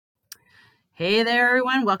Hey there,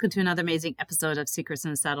 everyone. Welcome to another amazing episode of Secrets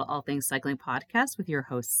in the Saddle, All Things Cycling podcast with your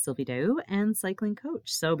host, Sylvie Dow and cycling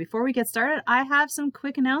coach. So before we get started, I have some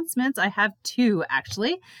quick announcements. I have two,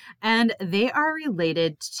 actually, and they are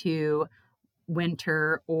related to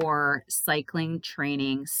winter or cycling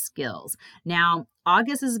training skills. Now,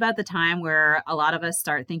 August is about the time where a lot of us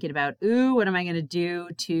start thinking about, what am I going to do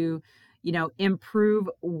to, improve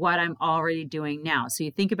what I'm already doing now? So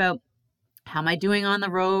you think about, how am I doing on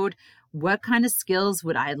the road? What kind of skills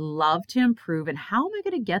would I love to improve, and how am I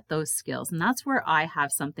going to get those skills? And that's where I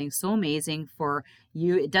have something so amazing for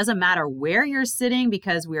you. It doesn't matter where you're sitting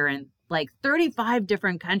because we're in like 35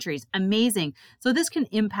 different countries. Amazing. So this can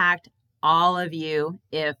impact all of you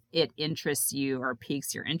if it interests you or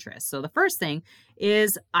piques your interest. So the first thing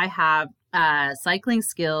is I have a cycling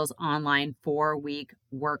skills online 4-week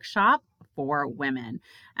workshop for women.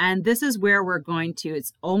 And this is where we're going to,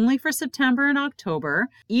 it's only for September and October.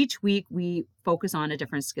 Each week we focus on a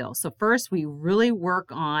different skill. So first we really work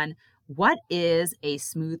on what is a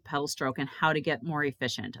smooth pedal stroke and how to get more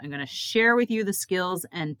efficient. I'm going to share with you the skills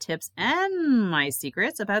and tips and my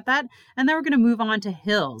secrets about that. And then we're going to move on to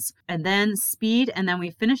hills and then speed. And then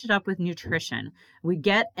we finish it up with nutrition.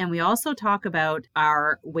 And we also talk about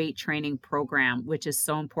our weight training program, which is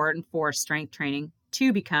so important for strength training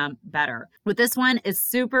to become better. With this one, it's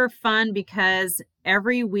super fun because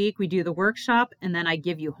every week we do the workshop and then I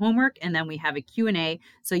give you homework and then we have a Q&A.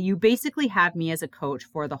 So you basically have me as a coach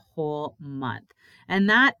for the whole month. And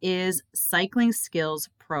that is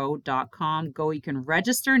cyclingskillspro.com. Go, you can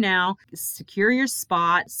register now, secure your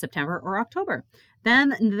spot September or October.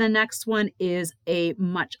 Then the next one is a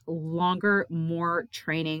much longer, more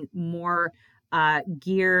training, more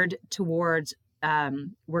geared towards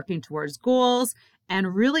working towards goals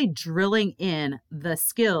and really drilling in the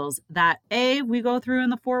skills that we go through in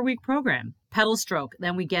the 4-week program. Pedal stroke,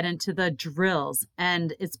 then we get into the drills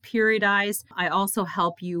and it's periodized. I also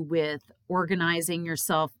help you with organizing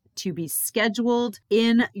yourself to be scheduled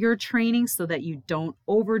in your training so that you don't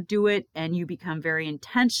overdo it and you become very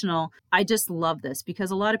intentional. I just love this because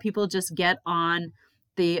a lot of people just get on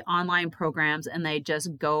the online programs and they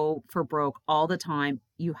just go for broke all the time.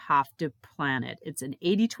 You have to plan it. It's an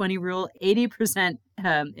 80-20 rule, 80%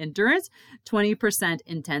 endurance, 20%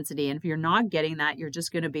 intensity. And if you're not getting that, you're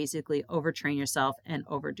just going to basically overtrain yourself and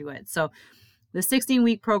overdo it. So the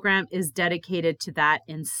 16-week program is dedicated to that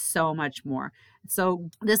and so much more. So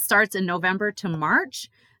this starts in November to March.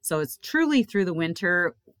 So it's truly through the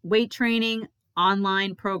winter. Weight training,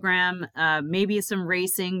 online program, maybe some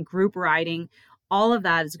racing, group riding. All of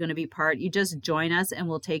that is going to be part. You just join us and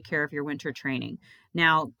we'll take care of your winter training.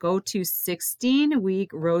 Now go to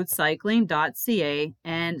 16weekroadcycling.ca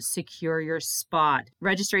and secure your spot.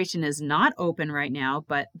 Registration is not open right now,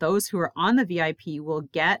 but those who are on the VIP will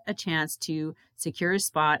get a chance to secure a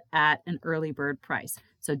spot at an early bird price.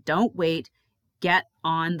 So don't wait, get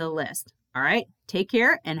on the list. All right, take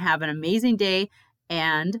care and have an amazing day.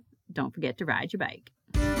 And don't forget to ride your bike.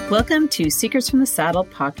 Welcome to Secrets from the Saddle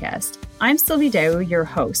podcast. I'm Sylvie Dow, your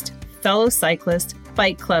host, fellow cyclist,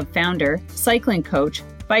 bike club founder, cycling coach,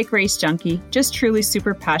 bike race junkie, just truly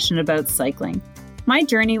super passionate about cycling. My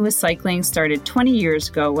journey with cycling started 20 years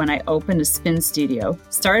ago when I opened a spin studio,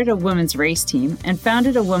 started a women's race team, and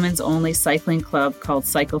founded a women's only cycling club called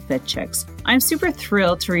Cycle Fit Chicks. I'm super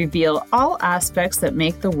thrilled to reveal all aspects that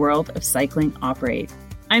make the world of cycling operate.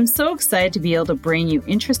 I'm so excited to be able to bring you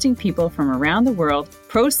interesting people from around the world,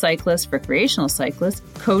 pro cyclists, recreational cyclists,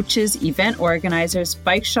 coaches, event organizers,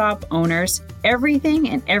 bike shop owners, everything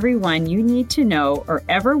and everyone you need to know or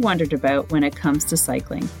ever wondered about when it comes to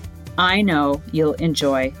cycling. I know you'll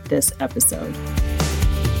enjoy this episode.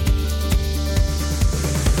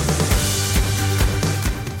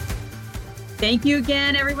 Thank you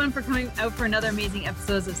again, everyone, for coming out for another amazing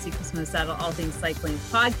episode of Secrets from the Saddle, All Things Cycling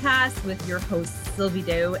podcast with your host, Sylvie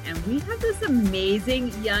Dow. And we have this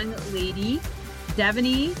amazing young lady,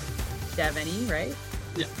 Devaney, right?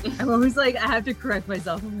 Yeah. I'm always like, I have to correct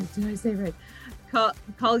myself. I'm like, did I say right?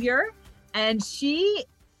 Collier. And she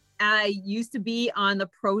used to be on the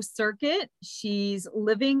pro circuit. She's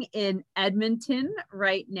living in Edmonton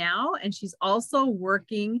right now. And she's also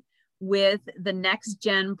working with the Next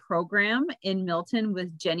Gen program in Milton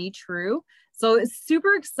with Jenny True. So it's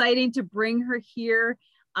super exciting to bring her here.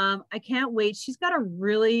 I can't wait. She's got a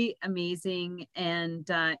really amazing and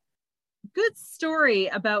good story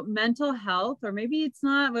about mental health, or maybe it's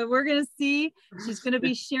not, but we're going to see. She's going to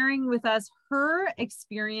be sharing with us her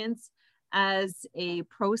experience as a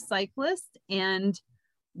pro cyclist and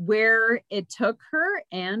where it took her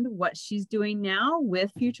and what she's doing now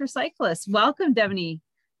with future cyclists. Welcome, Devaney.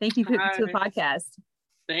 Thank you to the podcast.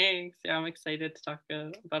 Thanks. Yeah, I'm excited to talk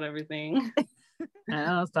about everything.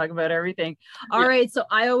 Let's talk about everything. All right. So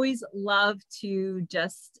I always love to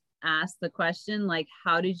just ask the question, like,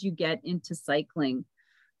 how did you get into cycling?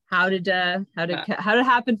 How did it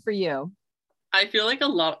happen for you? I feel like a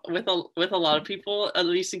lot with a lot of people, at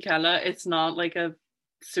least in Canada, it's not like a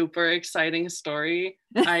super exciting story.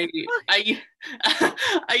 I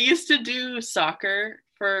I used to do soccer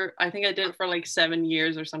for, I think I did it for like 7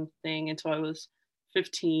 years or something until I was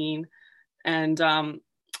 15, and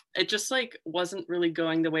it just like wasn't really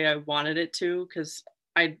going the way I wanted it to, because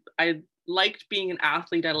I liked being an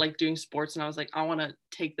athlete. I liked doing sports, and I was like, I want to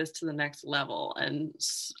take this to the next level, and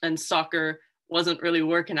soccer wasn't really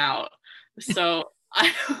working out. So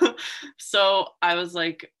I so I was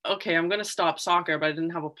like, okay, I'm gonna stop soccer, but I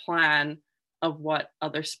didn't have a plan of what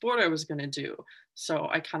other sport I was gonna do. So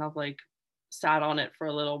I kind of like sat on it for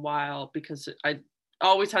a little while because I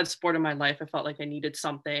always had sport in my life. I felt like I needed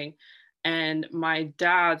something. And my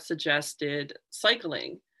dad suggested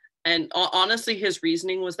cycling. And honestly, his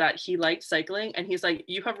reasoning was that he liked cycling, and he's like,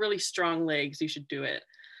 you have really strong legs, you should do it.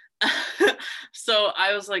 So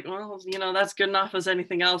I was like, well, that's good enough as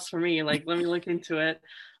anything else for me. Like, let me look into it.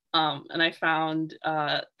 And I found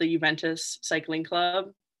the Juventus Cycling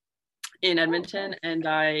Club in Edmonton, and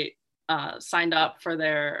I signed up for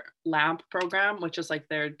their LAMP program, which is like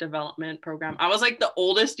their development program. I was like the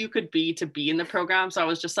oldest you could be to be in the program. So I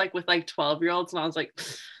was just like with like 12-year-olds, and I was like,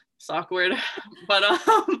 it's awkward. But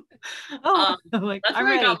Like, that's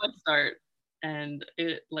where I got my start. And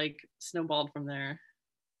it like snowballed from there.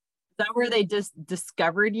 Is that where they just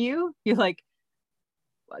discovered you? You like,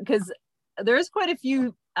 because there's quite a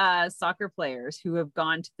few soccer players who have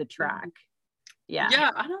gone to the track.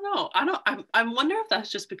 Yeah, I don't know. I wonder if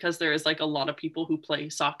that's just because there is like a lot of people who play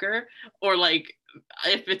soccer, or like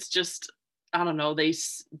if it's just, I don't know,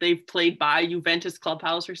 they've played by Juventus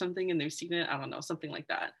Clubhouse or something and they've seen it. I don't know, something like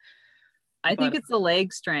that. I think it's the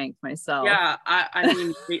leg strength myself. Yeah, I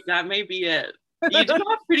mean that may be it. You do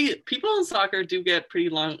have people in soccer do get pretty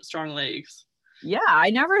strong legs. Yeah, I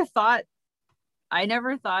never thought,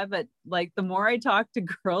 but like the more I talk to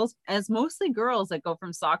girls, as mostly girls that go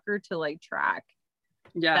from soccer to like track,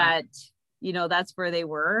 that that's where they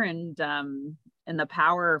were, and the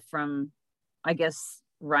power from, I guess,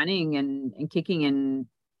 running and kicking, and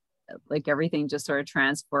like everything just sort of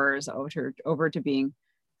transfers over to being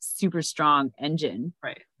super strong engine.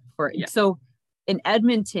 Right. So in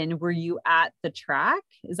Edmonton, were you at the track?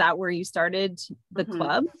 Is that where you started the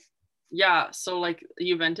club? Yeah, so like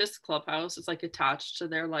Juventus Clubhouse is like attached to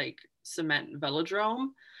their like cement velodrome.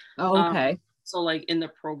 Oh, okay. So like in the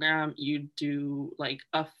program, you do like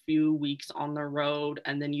a few weeks on the road,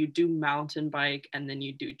 and then you do mountain bike, and then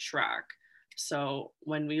you do track. So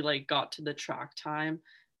when we like got to the track time,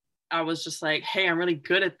 I was just like, hey, I'm really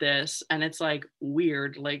good at this. And it's like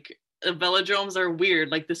weird. Like velodromes are weird.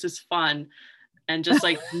 Like this is fun and just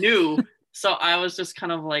like new. So I was just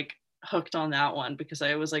kind of like hooked on that one because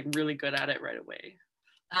I was like really good at it right away.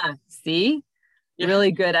 See? Yeah.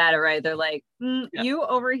 Really good at it, right? They're like, you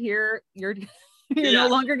over here, you're no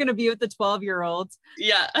longer going to be with the 12-year-olds.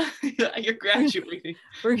 Yeah, you're graduating.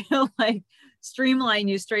 We're going to like streamline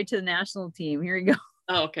you straight to the national team. Here you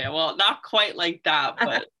go. Okay, well, not quite like that,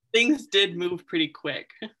 but things did move pretty quick.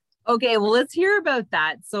 Okay, well, let's hear about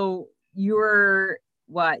that. So you were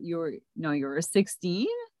 16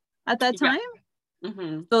 at that time? Yeah.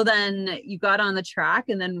 Mm-hmm. So then you got on the track,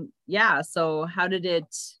 and then, so how did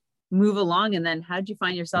it move along? And then how did you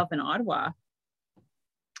find yourself in Ottawa?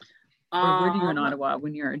 Or were you in Ottawa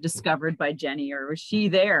when you were discovered by Jenny, or was she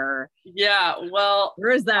there? Yeah, well,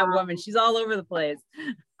 where is that woman? She's all over the place.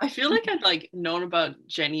 I feel like I'd like known about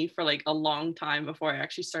Jenny for like a long time before I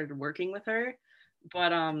actually started working with her. But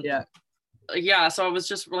so I was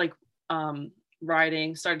just like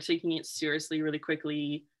riding, started taking it seriously really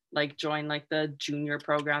quickly, like joined like the junior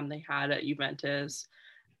program they had at Juventus.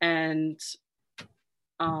 And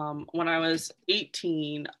when I was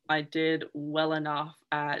 18, I did well enough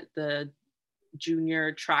at the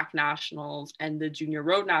junior track nationals and the junior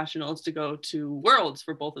road nationals to go to Worlds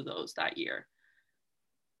for both of those that year.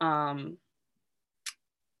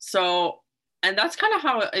 So, and that's kind of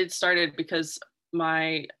how it started, because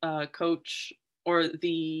my coach, or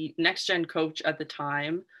the next gen coach at the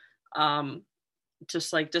time,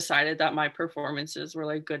 just like decided that my performances were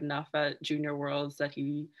like good enough at junior worlds that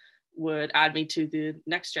he would add me to the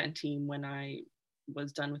next gen team when I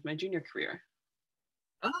was done with my junior career.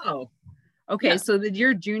 Oh, okay. Yeah. So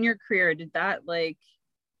your junior career, did that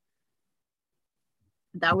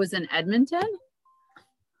that was in Edmonton?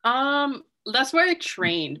 That's where I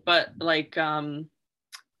trained, but like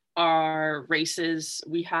our races,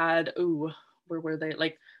 we had, where were they?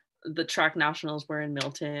 Like the track nationals were in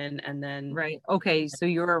Milton, and then Right. Okay. So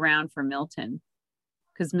you're around for Milton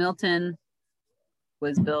because Milton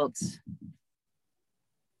was built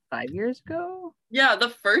 5 years ago. yeah, the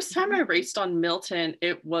first time I raced on Milton,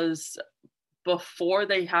 it was before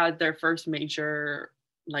they had their first major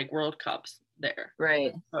like World Cups there.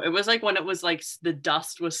 Right. So it was like when it was like the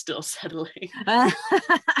dust was still settling.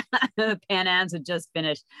 Pan Am's had just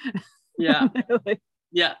finished. Yeah.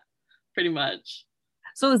 Yeah, pretty much.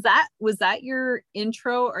 So was that your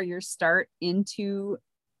intro or your start into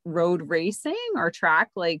road racing or track?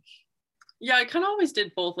 Like, Yeah, I kind of always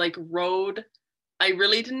did both. Like road, I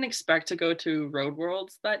really didn't expect to go to Road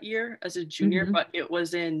Worlds that year as a junior, mm-hmm. but it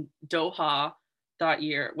was in Doha that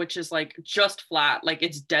year, which is like just flat, like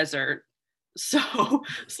it's desert. So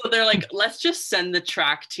they're like, let's just send the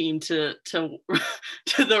track team to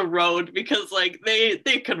to the road because like they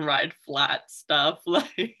can ride flat stuff.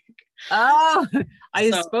 Like, Oh, I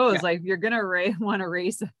so suppose yeah. like you're gonna want to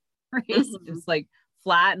race Mhm. it's like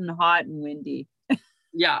flat and hot and windy.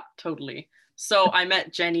 Yeah, totally. So I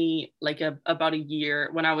met Jenny like about a year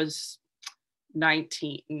when I was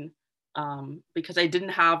 19, because I didn't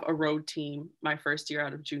have a road team my first year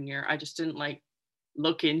out of junior. I just didn't like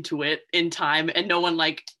look into it in time, and no one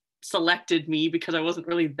like selected me because I wasn't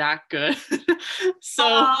really that good. so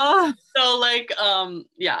Oh, so like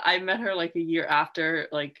yeah, I met her like a year after,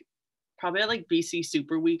 like probably at like BC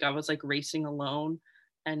Super Week. I was like racing alone,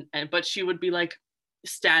 and but she would be like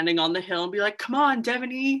standing on the hill and be like, "Come on,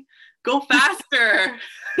 Devaney, go faster."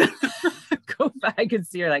 go back. I could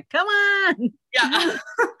see her like, come on. Yeah.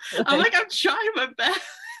 I'm Like, like, I'm trying my best.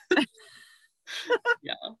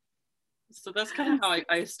 Yeah. So that's kind of how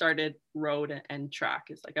I started road and track.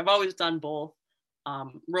 Is like I've always done both.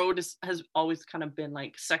 Road has always kind of been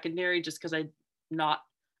like secondary just because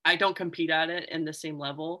I don't compete at it in the same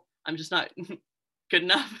level. I'm just not good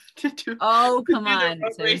enough oh, to come do the on.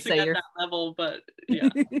 road So racing say at you're that level. But yeah.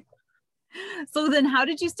 so then how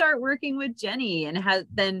did you start working with Jenny and how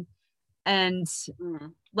then and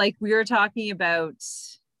Mm, like we were talking about,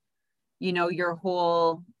 your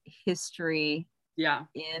whole history yeah.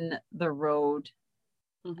 in the road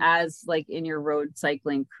Hmm. as like in your road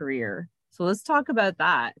cycling career. So let's talk about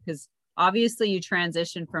that because obviously you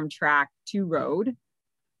transitioned from track to road.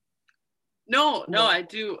 No, I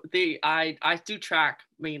do. I do track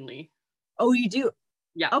mainly. Oh, you do?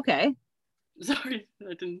 Yeah. Okay. Sorry,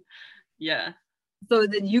 I didn't. Yeah. So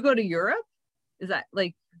then you go to Europe? Is that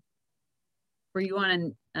like, were you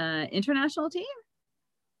on an international team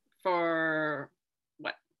For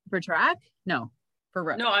what? for track? No, for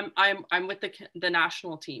road. No, I'm with the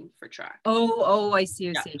national team for track. Oh, I see.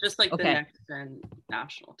 I Yeah, see. just like the Okay. next gen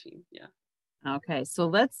national team. Yeah. Okay. So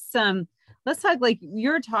let's talk like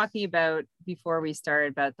you're talking about before we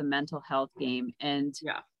started about the mental health game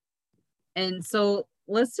Yeah. and so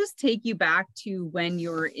let's just take you back to when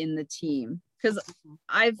you were in the team because Mhm.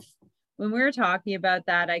 I've when we were talking about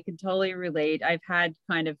that, I can totally relate. I've had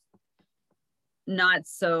kind of not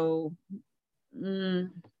so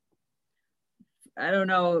mm, I don't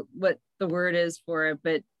know what the word is for it,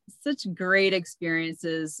 but such great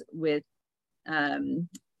experiences with um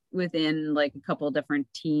within like a couple different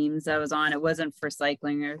teams I was on. It wasn't for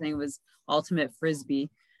cycling or anything, it was ultimate frisbee,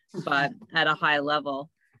 but at a high level.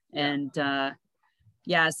 Yeah. And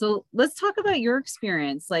yeah, so let's talk about your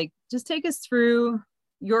experience. Like just take us through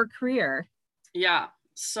your career. Yeah.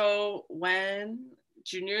 So when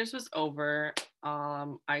juniors was over,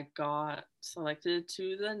 I got selected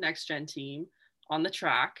to the next gen team on the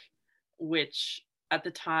track, which at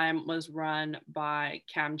the time was run by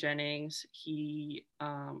Cam Jennings. He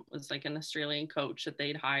was like an Australian coach that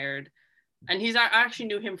they'd hired, and I actually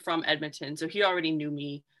knew him from Edmonton, so he already knew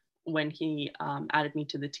me when he added me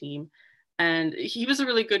to the team. And he was a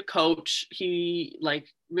really good coach. He like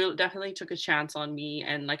really definitely took a chance on me,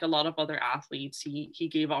 and like a lot of other athletes, he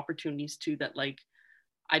gave opportunities to that like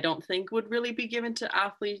I don't think would really be given to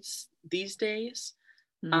athletes these days.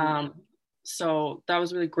 Mm. Um, so that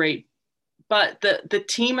was really great. But the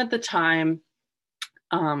team at the time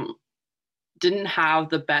um, didn't have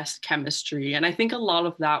the best chemistry, and I think a lot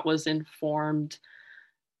of that was informed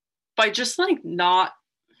by just like not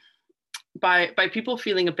by people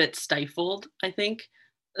feeling a bit stifled. I think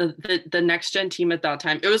the next gen team at that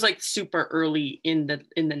time, it was like super early in the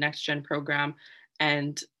next gen program,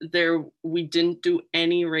 and there we didn't do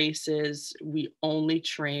any races, we only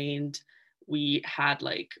trained, we had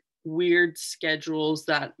like weird schedules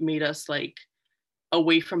that made us like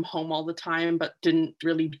away from home all the time but didn't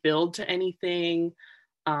really build to anything.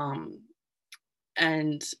 um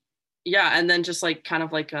and yeah, and then just like kind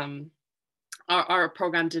of like our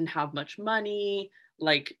program didn't have much money,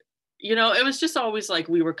 like, you know, it was just always like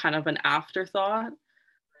we were kind of an afterthought.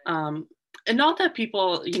 um and not that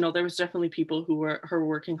people, you know, there was definitely people who were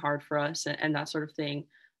working hard for us and that sort of thing,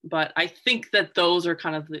 but I think that those are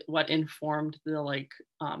kind of what informed the like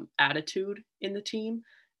attitude in the team.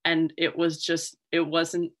 And it was just, it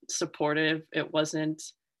wasn't supportive, it wasn't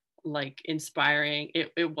like inspiring,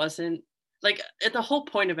 it wasn't like, the whole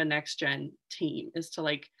point of a next gen team is to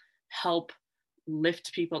like help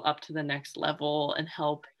lift people up to the next level and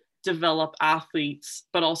help develop athletes,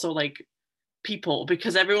 but also like people,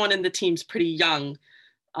 because everyone in the team's pretty young,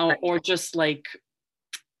 or just like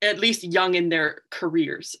at least young in their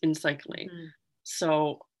careers in cycling. Mm-hmm.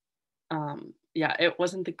 So yeah, it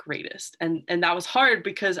wasn't the greatest, and that was hard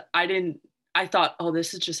because I thought, oh,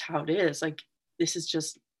 this is just how it is, like this is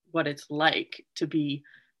just what it's like to be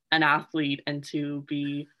an athlete and to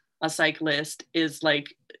be a cyclist, is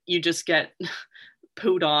like you just get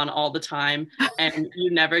pooed on all the time and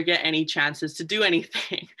you never get any chances to do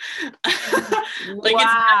anything. Like it's never good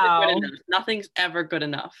Wow. enough, nothing's ever good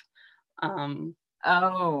enough. um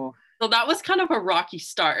Oh. so that was kind of a rocky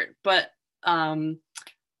start, but um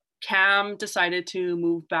Cam decided to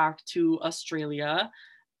move back to Australia.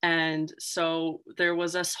 And so there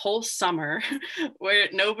was this whole summer where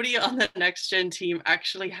nobody on the next gen team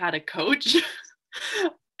actually had a coach.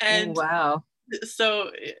 And Wow.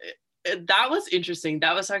 so that was interesting.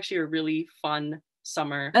 That was actually a really fun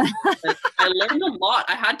summer. I learned a lot.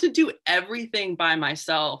 I had to do everything by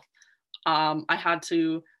myself. I had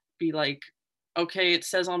to be like, okay, it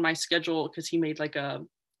says on my schedule, because he made like a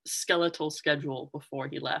skeletal schedule before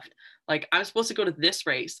he left. Like, I'm supposed to go to this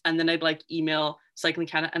race, and then I'd like email Cycling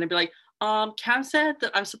Canada, and I'd be like, Cam said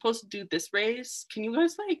that I'm supposed to do this race. Can you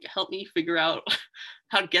guys like help me figure out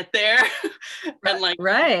how to get there? And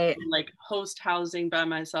Right. like host housing by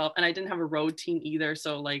myself, and I didn't have a road team either.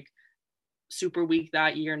 So like Super Week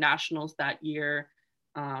that year, Nationals that year,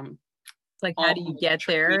 Like, how all do you get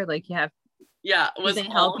there? Like, you have, yeah, it did was they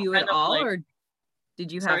help all you at kind of all, like, or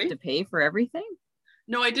did you have sorry? to pay for everything?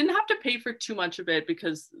 No, I didn't have to pay for too much of it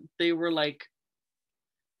because they were like,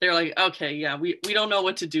 okay, yeah, we don't know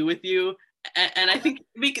what to do with you. And I think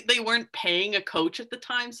they weren't paying a coach at the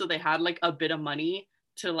time, so they had like a bit of money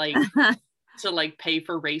to like pay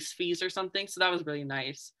for race fees or something. So that was really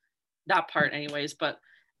nice, that part anyways. But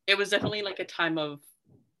it was definitely like a time of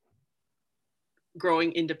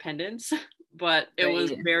growing independence. But it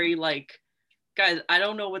was Right. very like, guys, I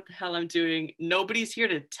don't know what the hell I'm doing. Nobody's here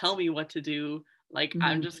to tell me what to do. Like,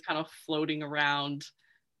 I'm Mhm. just kind of floating around,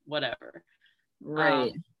 whatever.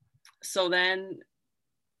 Right. So then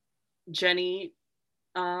Jenny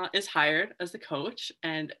is hired as the coach,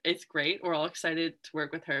 and it's great. We're all excited to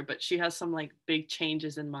work with her, but she has some like big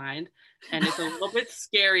changes in mind, and it's a little bit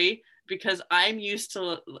scary because I'm used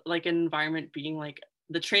to like an environment being like,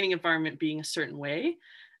 the training environment being a certain way.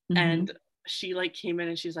 Mhm. And she like came in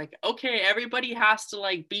and she's like, okay, everybody has to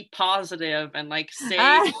like be positive and like say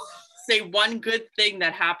Ah, one good thing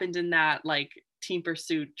that happened in that like team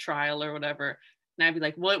pursuit trial or whatever. And I'd be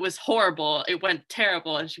like, well, it was horrible, it went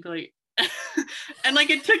terrible. And she'd be like, and like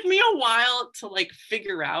it took me a while to like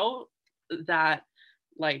figure out that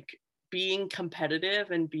like being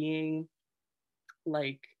competitive and being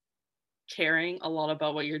like caring a lot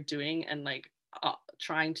about what you're doing and like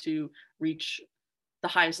trying to reach the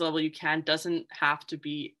highest level you can doesn't have to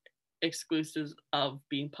be exclusive of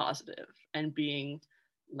being positive and being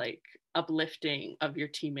like uplifting of your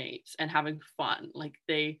teammates and having fun. Like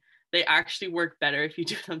they actually work better if you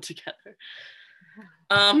do them together.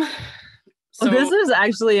 um well, this so is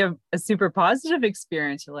actually a super positive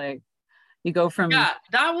experience. Like, you go from yeah,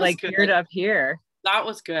 that was like good. here to up here. That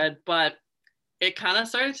was good, but it kind of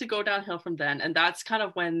started to go downhill from then, and that's kind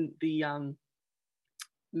of when the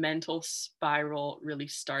mental spiral really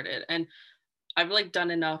started. And I've like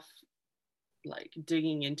done enough like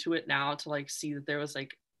digging into it now to like see that there was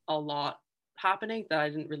like a lot happening that I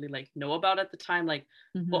didn't really like know about at the time, like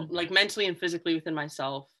Mm-hmm. like mentally and physically within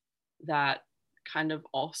myself, that kind of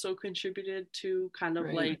also contributed to kind of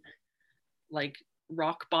Right. like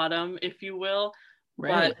rock bottom, if you will. But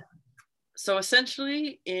Right. so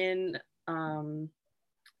essentially in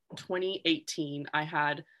 2018 I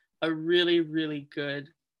had a really really good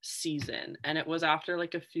season, and it was after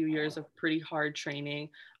like a few years of pretty hard training.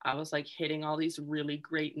 I was like hitting all these really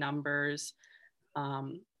great numbers.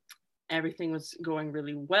 um, Everything was going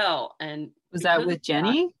really well, and Was that because of with that,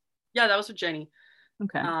 Jenny? yeah, that was with Jenny.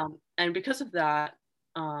 Okay. And because of that,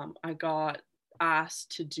 I got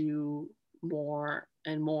asked to do more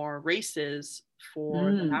and more races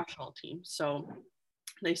for the Mm. national team. So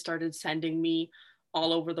they started sending me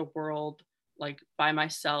all over the world, like by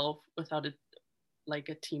myself without a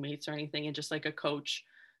teammates or anything, and just like a coach,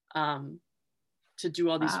 to do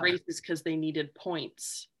all these Wow. races because they needed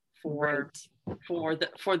points for Right.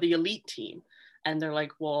 for the elite team. And they're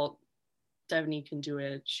like, well, Devaney can do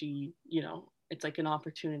it. She, it's like an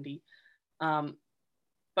opportunity.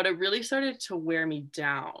 But it really started to wear me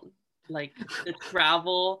down, like the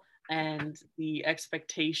travel and the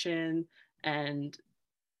expectation, and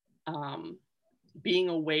being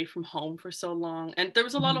away from home for so long. And there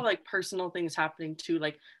was a lot of like personal things happening too.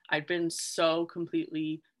 Like I'd been so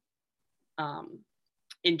completely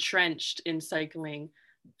entrenched in cycling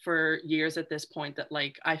for years at this point that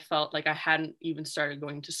like I felt like I hadn't even started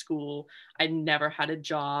going to school. I never had a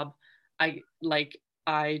job. I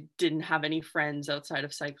didn't have any friends outside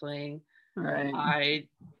of cycling. Right. I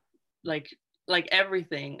like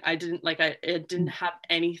everything. I didn't have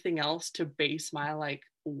anything else to base my like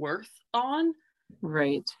worth on,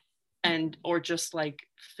 Right. and or just like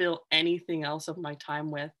fill anything else of my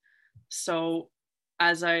time with. So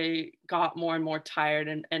as I got more and more tired,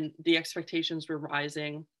 and the expectations were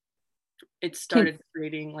rising, it started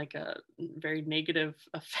creating like a very negative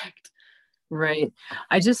effect. Right.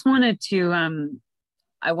 I just wanted to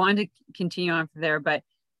I wanted to continue on from there, but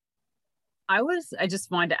I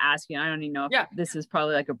just wanted to ask you, I don't even know if Yeah. this is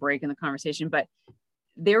probably like a break in the conversation, but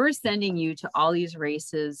they were sending you to all these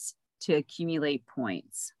races to accumulate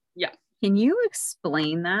points. Yeah. Can you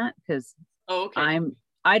explain that? Because okay.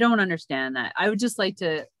 I don't understand that. I would just like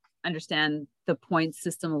to understand the point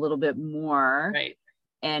system a little bit more. Right.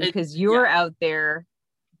 And because you're out there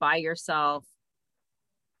by yourself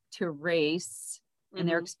to race, and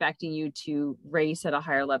they're expecting you to race at a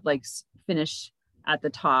higher level, like finish at the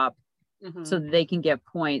top, so that they can get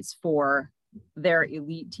points for their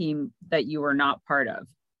elite team that you are not part of.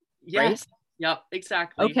 Yes. Right? Yep,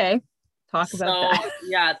 exactly. Okay. Talk about that.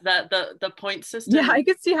 Yeah, the point system. Yeah, I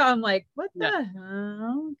could see how I'm like, what the yeah.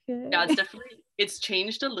 hell? Okay. Yeah, it's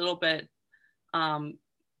changed a little bit.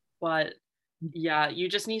 But yeah, you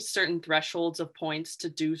just need certain thresholds of points to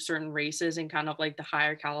do certain races, and kind of like the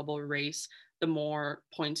higher caliber race, the more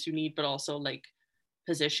points you need, but also like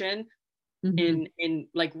position in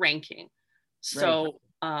like ranking. So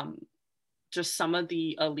just some of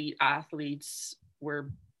the elite athletes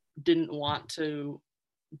didn't want to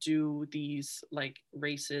do these like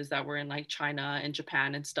races that were in like China and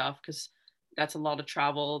Japan and stuff, because that's a lot of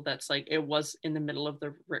travel. That's like, it was in the middle of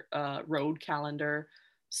the road calendar.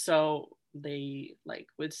 So they like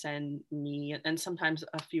would send me and sometimes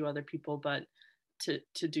a few other people, but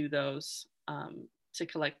to do those, to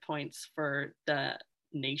collect points for the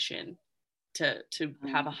nation, to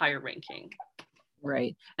have a higher ranking.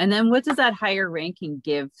 Right. And then what does that higher ranking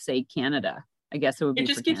give, say, Canada? I guess it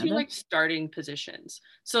just gives you like starting positions.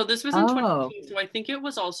 So this was in 2018. So I think it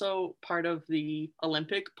was also part of the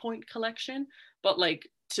Olympic point collection, but like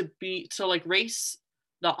to race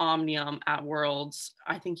the Omnium at Worlds,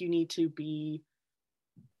 I think you need to be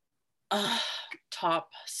top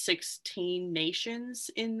 16 nations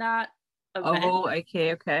in that event. Oh,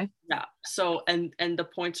 okay. Yeah. So and the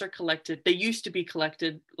points are collected. They used to be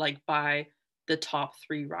collected like by the top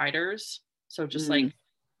 3 riders. So just like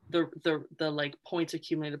the like points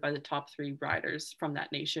accumulated by the top 3 riders from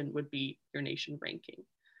that nation would be your nation ranking.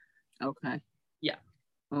 Okay. Yeah.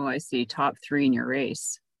 Oh, I see. Top 3 in your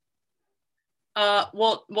race.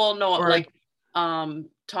 Well, no, or, like,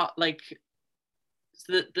 top, like,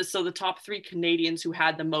 so the top 3 Canadians who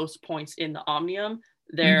had the most points in the Omnium,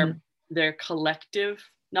 their collective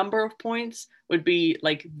number of points would be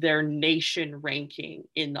like their nation ranking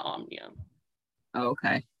in the Omnium. Oh,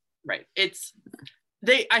 okay. Right.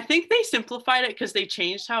 I think they simplified it because they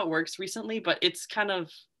changed how it works recently, but it's kind of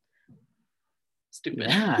stupid.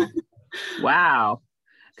 Yeah. Wow.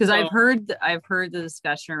 Because I've heard the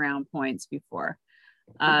discussion around points before.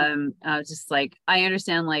 I was just like, I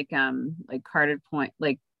understand like carded points,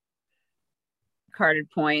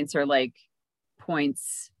 or like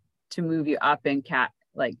points to move you up in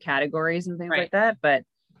categories and things like that, but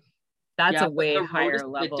that's a way higher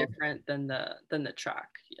level. A bit different than the track.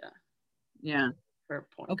 Yeah.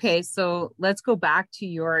 Okay, so let's go back to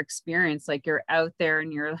your experience. Like, you're out there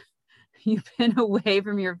and you've been away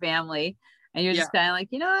from your family, and you're just kind of like,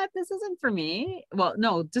 you know what, this isn't for me. Well,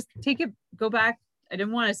 no, just go back. I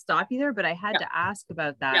didn't want to stop you there, but I had to ask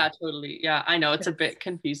about that. Yeah, totally. Yeah, I know it's a bit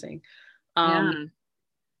confusing.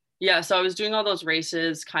 Yeah, so I was doing all those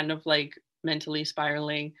races, kind of like mentally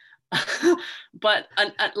spiraling. But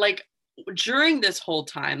like during this whole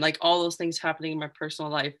time, like all those things happening in my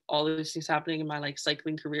personal life, all those things happening in my like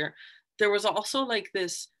cycling career, there was also like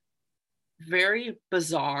this very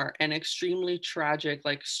bizarre and extremely tragic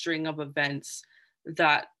like string of events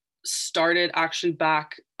that started actually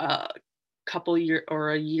back a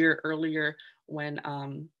a year earlier when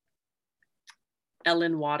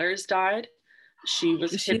Ellen Waters died. She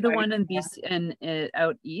was Is she hit the by one in BC and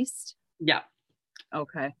out east? yeah.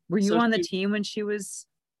 Okay. Were you So on the team when she was?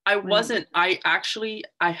 I wasn't. I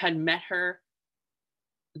had met her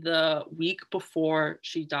the week before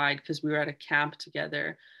she died because we were at a camp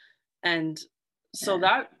together. And so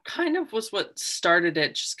that kind of was what started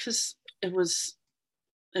it, just because it was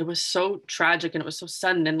so tragic and it was so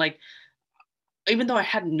sudden. And like, even though I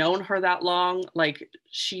hadn't known her that long, like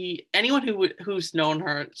anyone who's known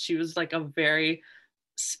her, she was like a very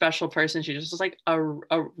special person. She just was like a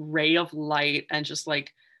ray of light, and just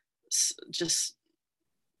like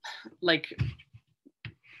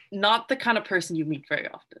not the kind of person you meet very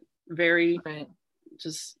often. Very right.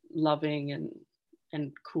 just loving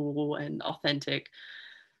and cool and authentic.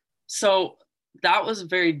 So that was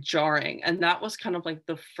very jarring, and that was kind of like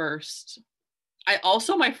my first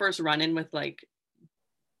run-in with like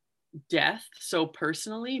death so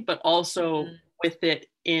personally, but also with it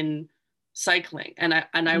in cycling. And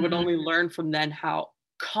I would only learn from then how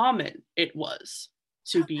common it was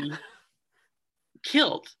to be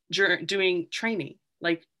killed during doing training.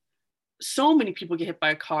 Like, so many people get hit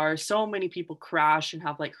by a car, so many people crash and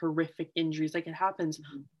have like horrific injuries. Like, it happens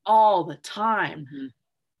all the time,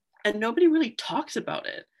 and nobody really talks about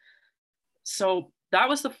it. So that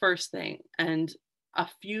was the first thing. And a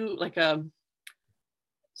few, like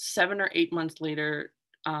 7 or 8 months later,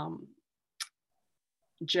 one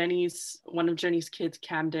of Jenny's kids,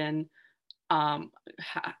 Camden, they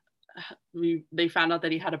found out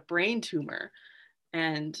that he had a brain tumor,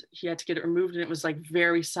 and he had to get it removed, and it was like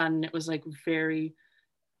very sudden. It was like very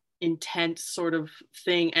intense sort of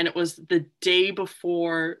thing. And it was the day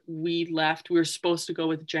before we left. We were supposed to go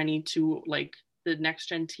with Jenny to like the Next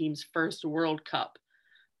Gen team's first World Cup.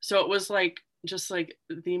 So it was like just like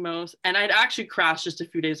the most, and I'd actually crashed just a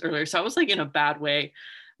few days earlier, so I was like in a bad way.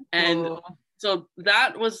 And so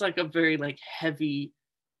that was like a very like heavy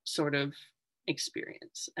sort of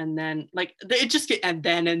experience. And then like it just get and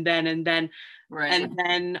then right. And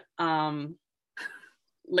then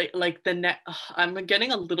like the next, I'm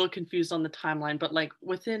getting a little confused on the timeline, but like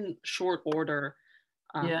within short order,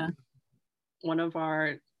 one of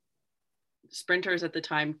our sprinters at the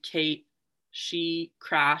time, Kate, she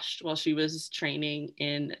crashed while she was training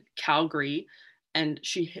in Calgary, and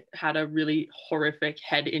she had a really horrific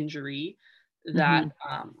head injury that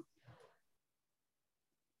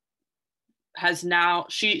has now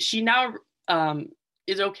she now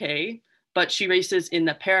is okay, but she races in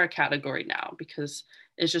the para category now because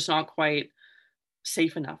it's just not quite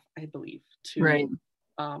safe enough, I believe, to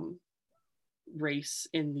race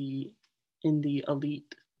in the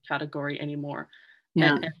elite category anymore.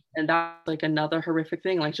 And that's like another horrific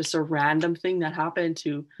thing, like just a random thing that happened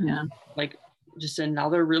to like just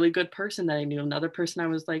another really good person that I knew, another person I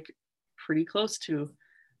was like pretty close to.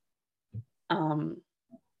 And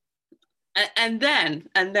then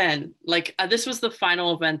like this was the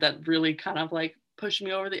final event that really kind of like pushed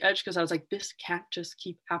me over the edge, because I was like, this can't just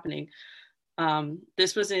keep happening.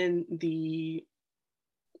 This was in the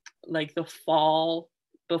fall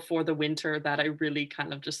before the winter that I really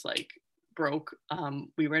kind of just like broke.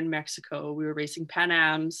 We were in Mexico, we were racing Pan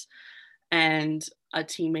Ams, and a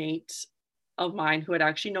teammate of mine who had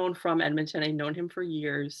actually known from Edmonton, I'd known him for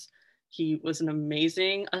years. He was an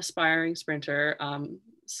amazing aspiring sprinter,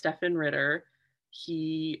 Stefan Ritter.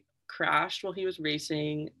 He crashed while he was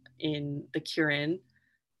racing in the Kirin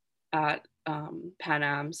at Pan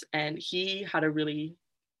Ams, and he had a really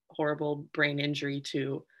horrible brain injury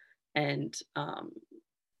too. And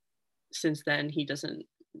since then, he doesn't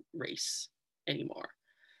race anymore.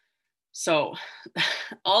 So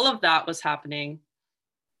all of that was happening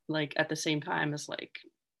like at the same time as like,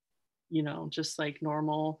 you know, just like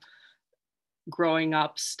normal growing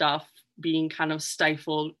up stuff being kind of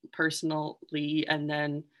stifled personally, and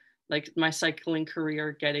then like my cycling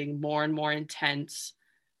career getting more and more intense,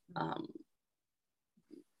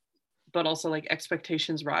 but also like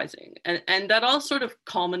expectations rising, and that all sort of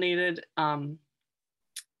culminated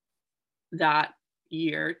that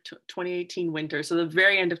year, 2018 winter. So the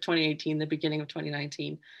very end of 2018, the beginning of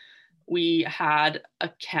 2019, we had a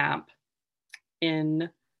camp in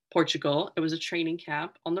Portugal. It was a training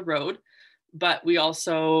camp on the road, but we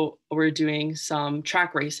also were doing some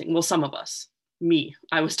track racing. Well, some of us,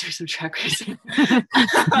 I was doing some track racing.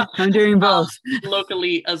 I'm doing both.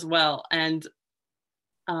 Locally as well. And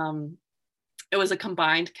it was a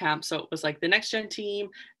combined camp. So it was like the next gen team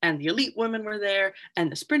and the elite women were there and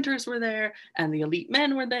the sprinters were there and the elite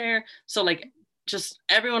men were there. So like just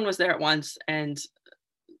everyone was there at once. And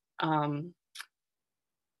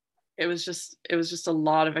it was just a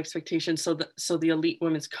lot of expectation. So the elite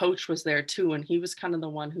women's coach was there too. And he was kind of the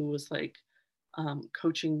one who was like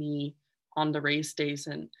coaching me on the race days.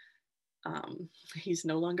 And he's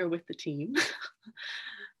no longer with the team.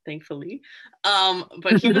 Thankfully.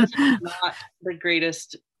 But he was not the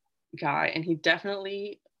greatest guy, and he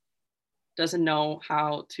definitely doesn't know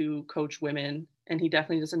how to coach women, and he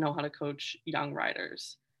definitely doesn't know how to coach young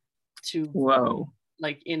riders to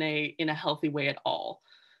like in a healthy way at all.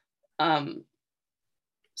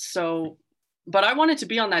 So but I wanted to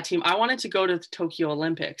be on that team. I wanted to go to the Tokyo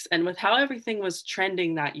Olympics, and with how everything was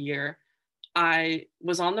trending that year, I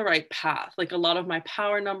was on the right path. Like a lot of my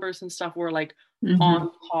power numbers and stuff were like on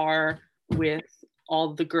par with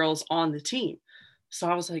all the girls on the team. So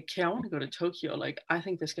I was like, okay, I want to go to Tokyo. Like, I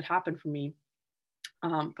think this could happen for me.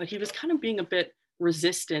 But he was kind of being a bit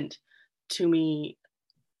resistant to me,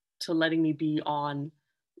 to letting me be on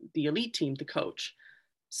the elite team, the coach.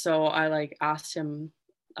 So I like asked him,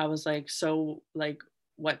 I was like, so like,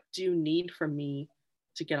 what do you need from me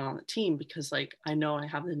to get on the team? Because like, I know I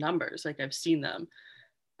have the numbers, like I've seen them.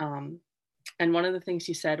 And one of the things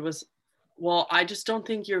he said was, well, I just don't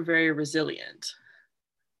think you're very resilient.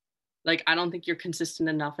 Like, I don't think you're consistent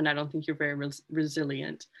enough, and I don't think you're very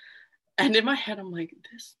resilient. And in my head, I'm like,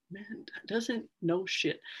 this man doesn't know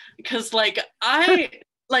shit. Because like,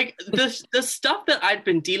 like the stuff that I'd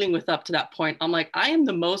been dealing with up to that point, I'm like, I am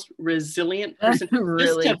the most resilient person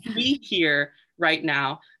really? just to be here right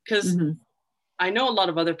now. Because I know a lot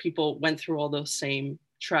of other people went through all those same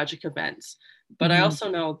tragic events, but I also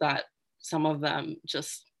know that some of them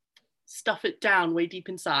just stuff it down way deep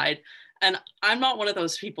inside. And I'm not one of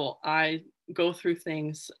those people. I go through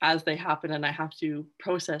things as they happen, and I have to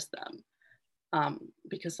process them.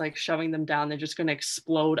 Because like shoving them down, they're just going to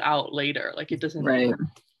explode out later. Like it doesn't. Right.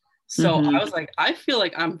 So I was like, I feel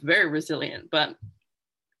like I'm very resilient, but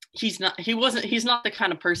he's not the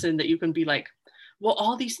kind of person that you can be like, well,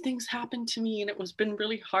 all these things happened to me and it was been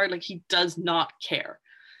really hard. Like he does not care.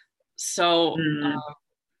 So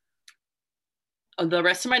the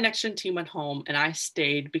rest of my next gen team went home, and I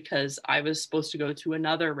stayed because I was supposed to go to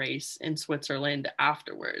another race in Switzerland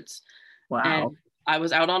afterwards. Wow. And I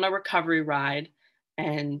was out on a recovery ride,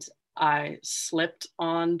 and I slipped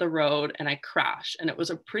on the road and I crashed, and it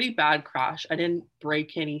was a pretty bad crash. I didn't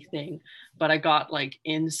break anything, but I got like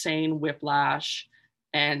insane whiplash,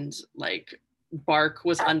 and like bark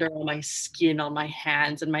was under all my skin on my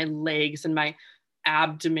hands and my legs and my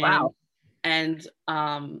abdomen. Wow. And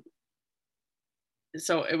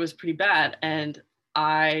so it was pretty bad, and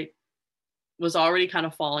I was already kind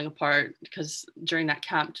of falling apart because during that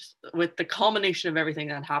camp, just with the culmination of everything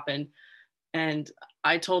that happened. And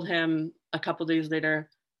I told him a couple days later,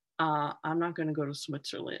 I'm not going to go to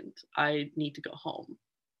Switzerland. I need to go home.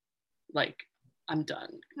 Like, I'm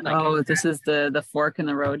done. Like, this is the fork in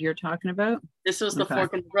the road you're talking about? This was the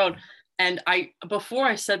fork in the road. And before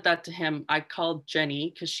I said that to him, I called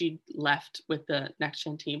Jenny because she left with the next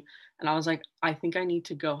gen team. And I was like, I think I need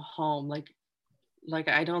to go home. Like,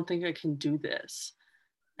 I don't think I can do this.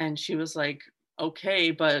 And she was like,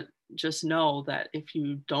 okay, but just know that if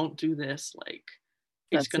you don't do this, like,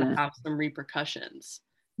 it's going to have some repercussions.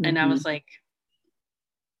 And I was like,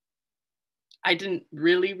 I didn't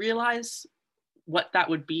really realize what that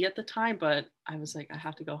would be at the time, but I was like, I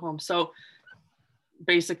have to go home. So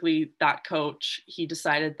basically that coach, he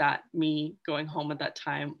decided that me going home at that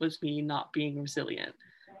time was me not being resilient.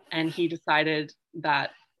 And he decided that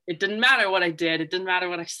it didn't matter what I did. It didn't matter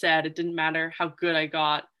what I said. It didn't matter how good I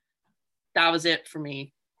got. That was it for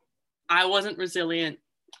me. I wasn't resilient.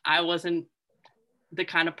 I wasn't the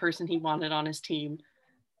kind of person he wanted on his team.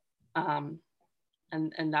 And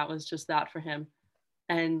that was just that for him.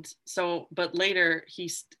 And so, but later he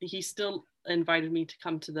still invited me to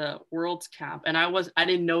come to the Worlds camp. And I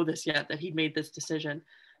didn't know this yet, that he'd made this decision.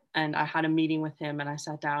 And I had a meeting with him, and I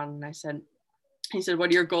sat down and I said, he said, what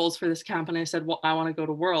are your goals for this camp? And I said, well, I want to go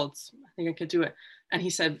to Worlds. I think I could do it. And he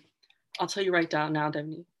said, I'll tell you right down now,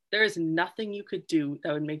 Devaney, there is nothing you could do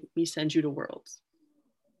that would make me send you to Worlds.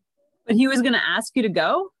 But he was going to ask you to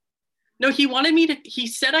go? No, he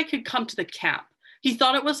said I could come to the camp. He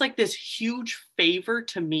thought it was like this huge favor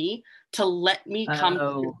to me to let me come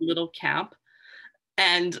to this little camp.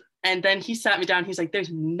 And then he sat me down. He's like,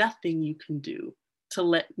 there's nothing you can do to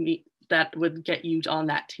let me, that would get you on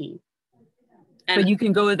that team. And, but you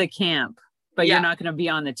can go to the camp, but you're not going to be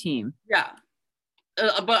on the team. Yeah.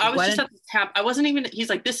 But I was just at the camp. I wasn't even, he's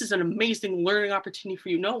like, this is an amazing learning opportunity for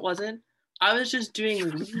you. No, it wasn't. I was just doing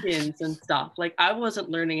lead-ins and stuff. Like, I wasn't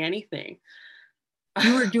learning anything.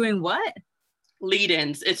 You were doing what?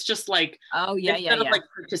 Lead-ins. It's just like, instead of like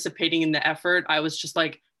participating in the effort, I was just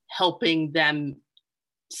like helping them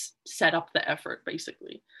set up the effort,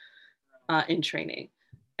 basically, in training.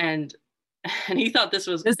 And he thought this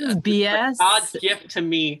is BS. God's gift to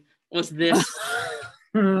me was this.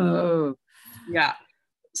 Yeah.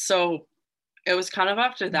 So it was kind of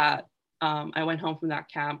after that, I went home from that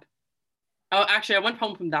camp. Oh, actually, I went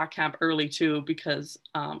home from that camp early too, because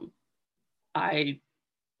I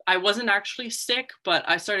wasn't actually sick, but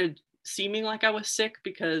I started seeming like I was sick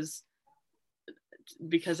because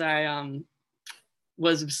I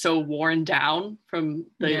was so worn down from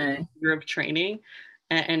the year of training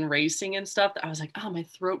and racing and stuff, that I was like, oh, my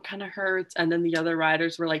throat kind of hurts. And then the other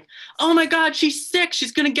riders were like, oh my God, she's sick.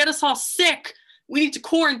 She's going to get us all sick. We need to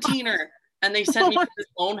quarantine her. And they sent me to his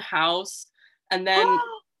own house, and then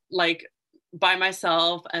like by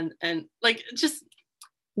myself, and like, just,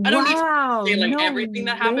 I don't need to say like everything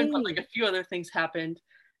that happened, but like a few other things happened.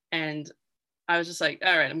 And I was just like,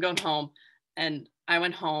 all right, I'm going home. And I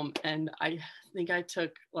went home, and I think I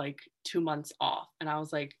took like 2 months off, and I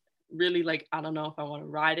was like, really, like, I don't know if I want to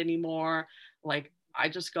ride anymore. Like, I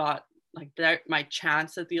just got like that, my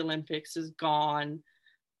chance at the Olympics is gone.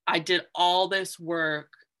 I did all this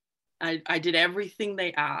work. I did everything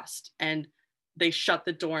they asked, and they shut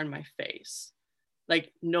the door in my face.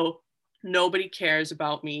 Like, nobody cares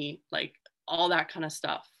about me, like all that kind of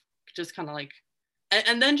stuff. Just kind of like,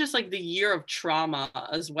 and then just like the year of trauma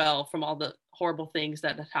as well, from all the horrible things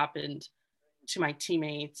that had happened to my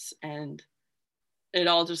teammates, and it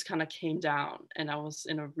all just kind of came down, and I was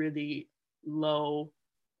in a really low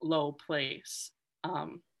place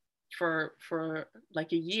for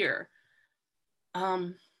like a year.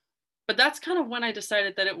 But that's kind of when I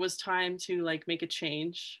decided that it was time to like make a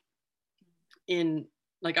change in,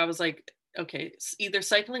 like, I was like, okay, either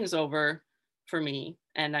cycling is over for me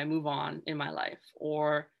and I move on in my life,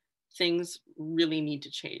 or things really need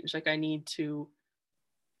to change. Like, I need to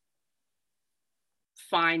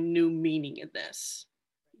find new meaning in this,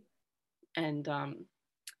 and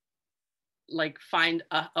like find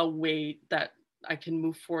a way that I can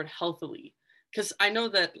move forward healthily. Because I knew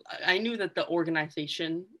that the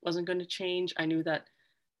organization wasn't going to change. I knew that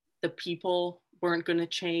the people weren't going to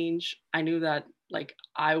change. I knew that like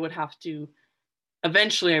I would have to,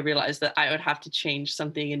 eventually I realized that I would have to change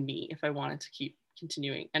something in me if I wanted to keep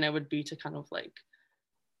continuing. And it would be to kind of like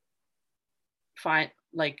find,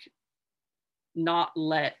 like, not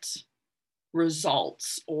let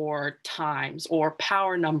results or times or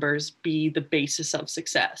power numbers be the basis of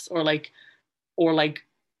success, or like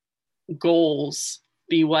goals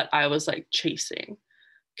be what I was like chasing,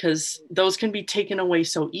 because those can be taken away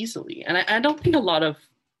so easily. And I don't think a lot of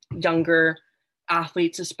younger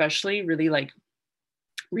athletes especially really like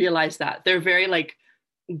realize that. They're very like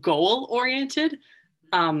goal oriented,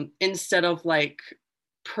 instead of like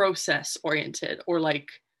process oriented, or like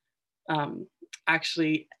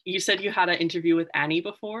actually, you said you had an interview with Annie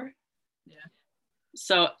before. Yeah.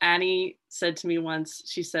 So Annie said to me once,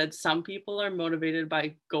 she said, some people are motivated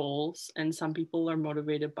by goals and some people are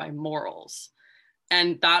motivated by morals.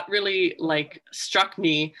 And that really like struck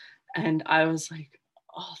me. And I was like,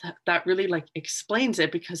 oh, that really like explains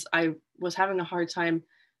it, because I was having a hard time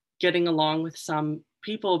getting along with some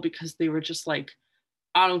people because they were just like,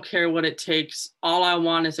 I don't care what it takes. All I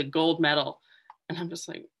want is a gold medal. And I'm just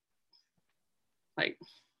like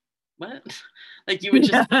what? Like, you would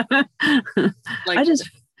just like, I just,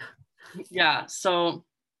 yeah. So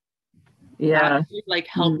that like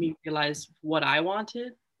helped me realize what I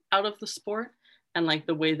wanted out of the sport, and like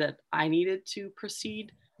the way that I needed to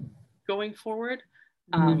proceed going forward,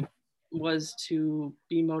 was to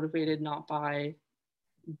be motivated not by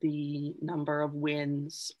the number of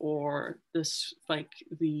wins or this like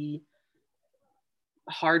the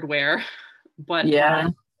hardware, but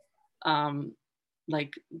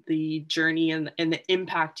like the journey and the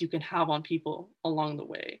impact you can have on people along the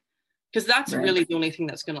way. Because that's really the only thing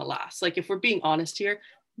that's going to last. Like, if we're being honest here,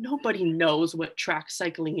 nobody knows what track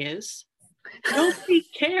cycling is. Nobody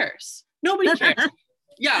cares. Nobody cares.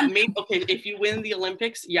 Yeah, maybe, okay, if you win the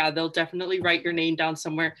Olympics, yeah, they'll definitely write your name down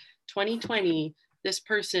somewhere. 2020, this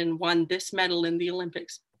person won this medal in the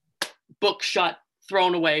Olympics. Book shut,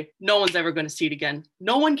 thrown away. No one's ever going to see it again.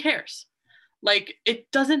 No one cares. Like,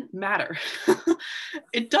 it doesn't matter.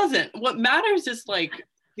 It doesn't. What matters is like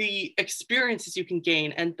the experiences you can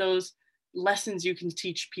gain and those lessons you can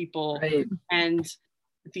teach people, and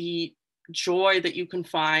the joy that you can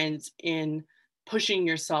find in pushing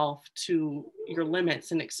yourself to your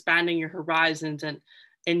limits and expanding your horizons and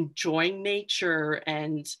enjoying nature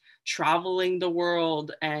and traveling the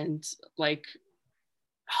world and like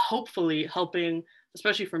hopefully helping,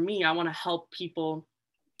 especially for me, I want to help people,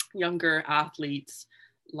 younger athletes,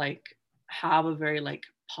 like have a very like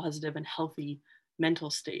positive and healthy mental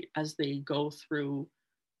state as they go through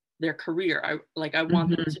their career. I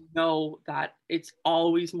want them to know that it's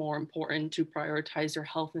always more important to prioritize your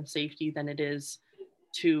health and safety than it is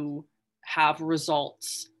to have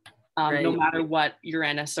results, no matter what your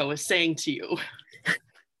NSO is saying to you.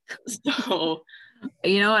 So,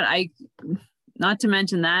 you know what, not to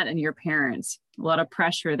mention that, and your parents, a lot of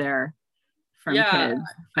pressure there from kids.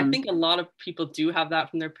 I think a lot of people do have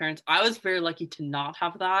that from their parents. I was very lucky to not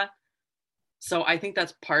have that. So I think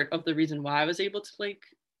that's part of the reason why I was able to like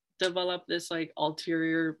develop this like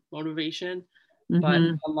ulterior motivation. But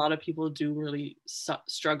a lot of people do really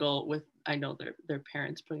struggle with, I know, their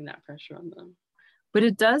parents putting that pressure on them. But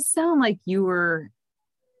it does sound like it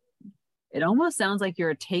almost sounds like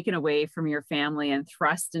you're taken away from your family and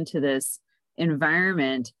thrust into this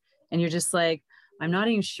environment, and you're just like, I'm not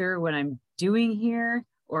even sure what I'm doing here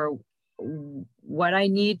or what I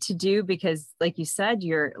need to do, because like you said,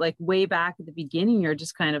 you're like way back at the beginning, you're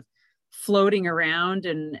just kind of floating around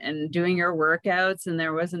and doing your workouts, and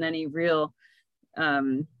there wasn't any real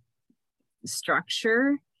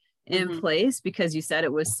structure in place because you said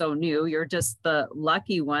it was so new. You're just the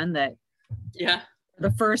lucky one that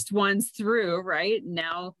the first ones through, right?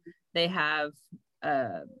 Now they have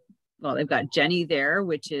they've got Jenny there,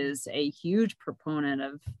 which is a huge proponent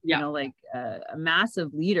of, you know, like a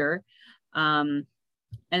massive leader. And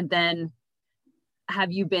then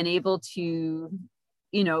have you been able to,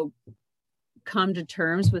 you know, come to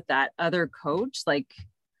terms with that other coach, like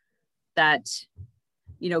that,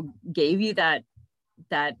 you know, gave you that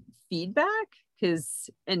feedback? Because,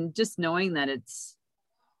 and just knowing that it's,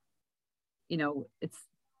 you know, it's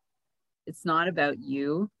not about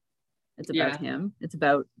you, it's about him, it's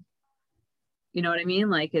about, you know what I mean?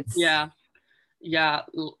 Like it's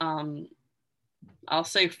I'll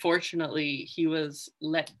say fortunately he was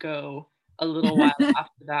let go a little while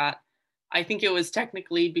after that. I think it was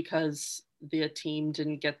technically because the team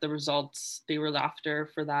didn't get the results they were after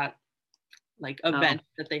for that like event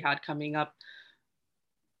that they had coming up.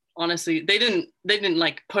 Honestly, they didn't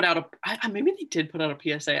like put out maybe they did put out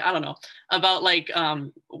a PSA, I don't know, about like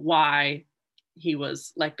why he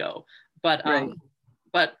was let go, but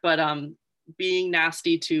being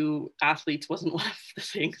nasty to athletes wasn't one of the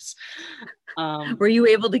things. Were you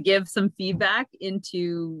able to give some feedback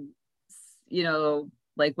into, you know,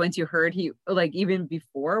 like once you heard he, like even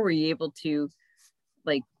before, were you able to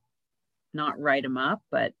like not write him up,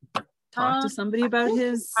 but talk to somebody about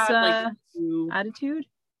his attitude?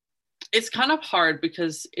 It's kind of hard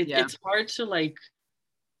because it's hard to like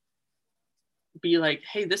be like,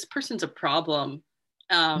 hey, this person's a problem,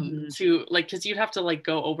 to like, because you'd have to like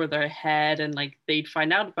go over their head and like they'd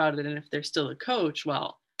find out about it, and if they're still a coach,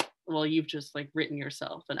 well you've just like written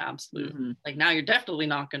yourself an absolute like, now you're definitely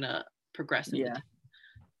not gonna progress in the team.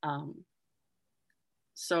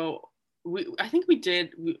 So I think we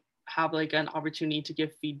have like an opportunity to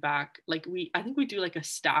give feedback, like I think we do like a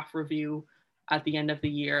staff review at the end of the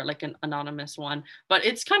year, like an anonymous one, but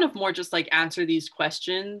it's kind of more just like answer these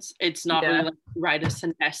questions. It's not really like write us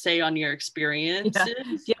an essay on your experiences.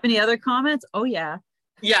 Do you have any other comments? Oh yeah.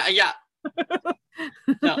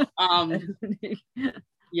 No.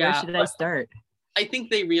 Where should I start? I think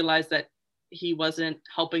they realized that he wasn't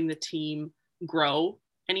helping the team grow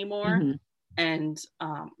anymore, and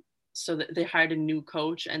so that they hired a new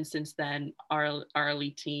coach, and since then our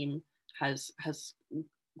elite team has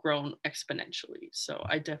grown exponentially. So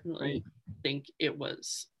I definitely think it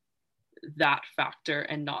was that factor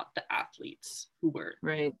and not the athletes who were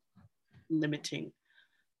limiting.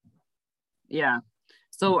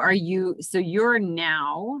 So you're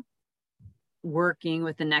now working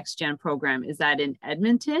with the Next Gen program. Is that in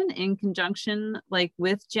Edmonton in conjunction like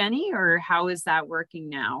with Jenny, or how is that working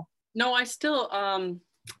now? No, I still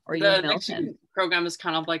or the Next Gen program is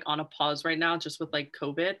kind of like on a pause right now just with like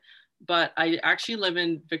COVID, but I actually live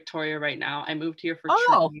in Victoria right now. I moved here for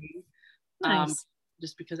training. Nice.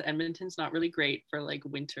 Just because Edmonton's not really great for like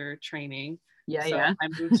winter training. I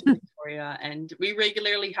moved to Victoria, and we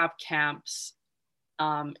regularly have camps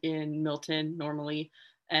in Milton normally,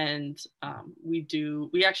 and we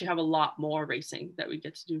actually have a lot more racing that we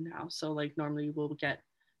get to do now. So like normally we'll get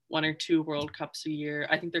 1 or 2 World Cups a year.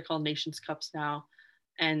 I think they're called Nations Cups now,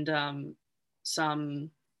 and some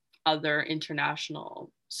other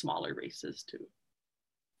international smaller races too.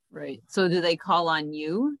 Right. So do they call on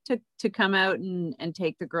you to come out and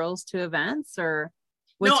take the girls to events, or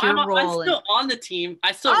No, what's your I'm role in? still on the team.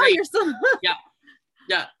 I still Oh, race. you're still. Yeah.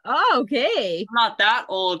 Yeah. Oh, okay. I'm not that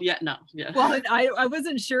old yet. No. Yeah. Well, I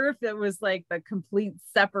wasn't sure if it was like the complete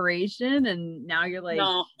separation, and now you're like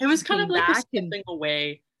No, it was kind of came like a back and stepping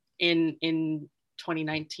away in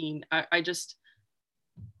 2019. I just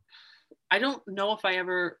I don't know if I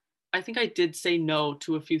ever I think I did say no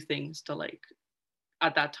to a few things to like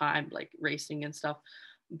at that time, like racing and stuff.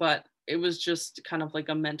 But it was just kind of like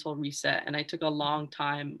a mental reset. And I took a long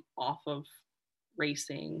time off of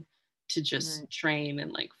racing to just right. train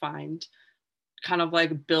and like find kind of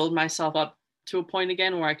like build myself up to a point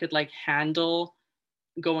again where I could like handle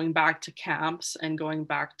going back to camps and going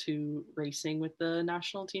back to racing with the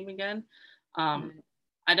national team again. Um, Right.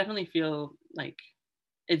 I definitely feel like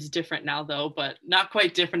it's different now though, but not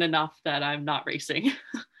quite different enough that I'm not racing.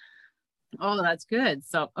 Oh, that's good.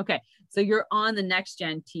 So okay, so you're on the next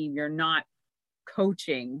gen team. You're not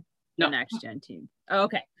coaching the No. next gen team.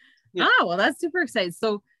 Okay. Yeah. Oh, well, that's super exciting.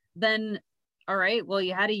 So then, all right. Well,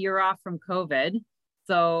 you had a year off from COVID,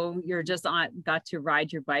 so you're just got to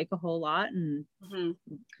ride your bike a whole lot Mhm.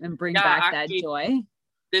 and bring Yeah, back that actually, joy.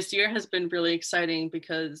 this year has been really exciting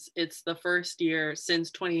because it's the first year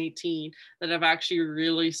since 2018 that I've actually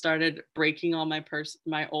really started breaking all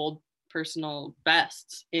my old personal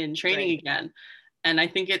bests in training Right. again. And I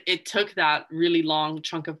think it took that really long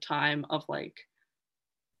chunk of time of like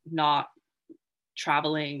not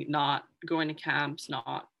traveling, not going to camps,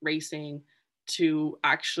 not racing to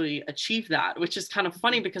actually achieve that, which is kind of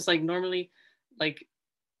funny because like normally like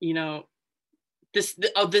you know this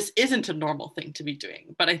isn't a normal thing to be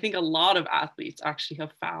doing, but I think a lot of athletes actually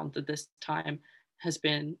have found that this time has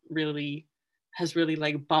been really has really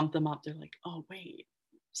like bumped them up. They're like, oh wait,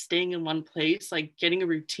 staying in one place, like getting a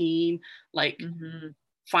routine, like Mm-hmm.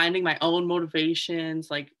 finding my own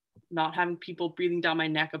motivations, like not having people breathing down my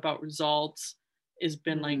neck about results has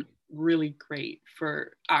been like Mm-hmm. really great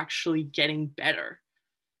for actually getting better.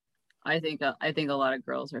 I think a lot of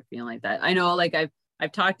girls are feeling like that. I know, like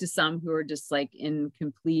I've talked to some who are just like in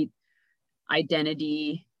complete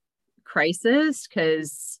identity crisis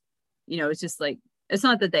because it's just like it's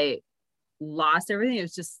not that they lost everything. It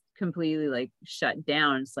was just completely like shut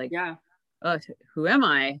down. It's like, Yeah. oh, who am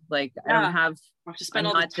I? Like, I don't Yeah. have, I have to spend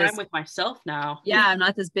I'm all this not time this, with myself now. yeah, I'm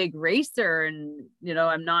not this big racer and,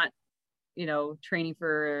 I'm not, training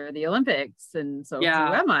for the Olympics. And so who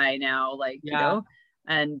Yeah. am I now? Like, Yeah.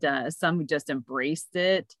 and some who just embraced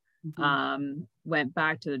it, Mhm. went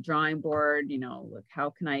back to the drawing board, look, how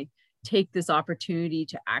can I take this opportunity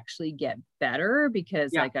to actually get better?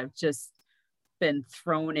 Because Yeah. like I've just been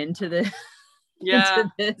thrown into the Yeah.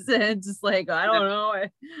 into this and just like I Yeah. don't know,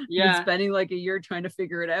 I've been Yeah. spending like a year trying to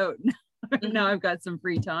figure it out. Now Mhm. I've got some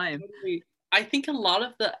free time. Totally. I think a lot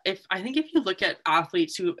of the if you look at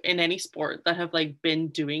athletes who in any sport that have like been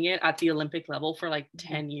doing it at the Olympic level for like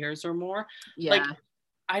 10 years or more, like Yeah.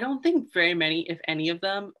 I don't think very many, if any of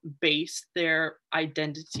them, base their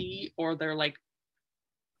identity or their like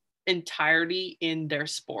entirety in their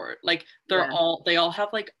sport. Like Yeah. they all have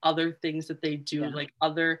like other things that they do, Yeah. like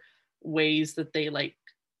other ways that they like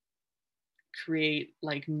create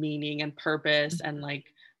like meaning and purpose and like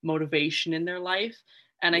motivation in their life.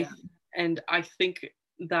 And Yeah. I think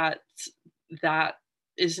that that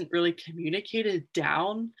isn't really communicated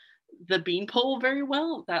down the beanpole very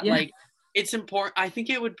well, that Yeah. like it's important. I think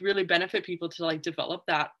it would really benefit people to like develop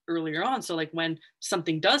that earlier on, so like when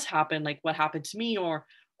something does happen, like what happened to me, or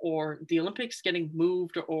the Olympics getting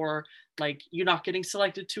moved, or like you not getting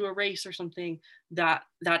selected to a race or something, that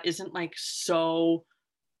isn't like so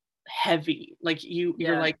heavy. Like you're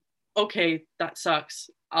Yeah. like, okay, that sucks.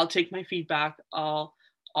 I'll take my feedback. I'll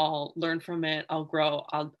learn from it. I'll grow.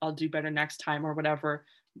 I'll do better next time or whatever.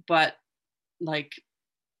 But like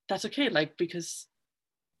that's okay. Like because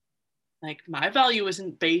like my value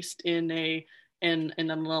isn't based in an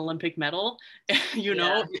Olympic medal.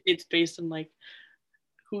 Yeah. It's based on like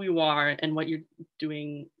who you are and what you're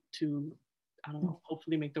doing to, I don't know,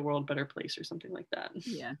 hopefully make the world a better place or something like that.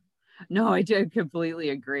 Yeah. No, I do completely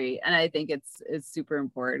agree. And I think it's super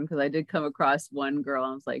important because I did come across one girl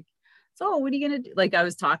and I was like, so what are you gonna do? Like I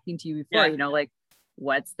was talking to you before, Yeah. like,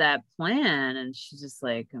 what's that plan? And she's just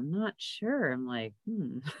like, I'm not sure. I'm like,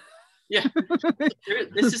 Yeah.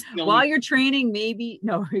 This is the while only you're training, maybe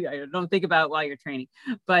no, I don't think about while you're training,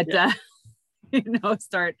 but yeah.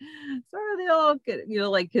 start the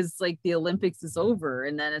all like because like the Olympics is over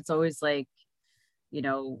and then it's always like,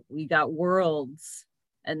 we got worlds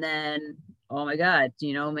and then oh my god,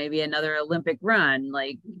 maybe another Olympic run.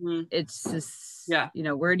 Like Mhm. it's just, Yeah.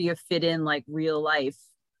 where do you fit in like real life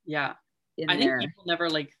Yeah. in I there. think people never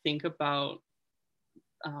like think about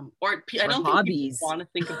I don't hobbies. think people want to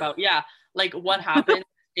think about like what happens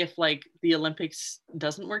if like the Olympics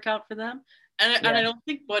doesn't work out for them, and I don't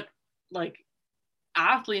think what like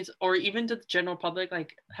athletes or even the general public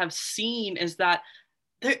like have seen is that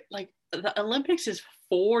they're like the Olympics is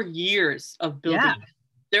 4 years of building.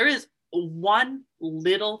 There is one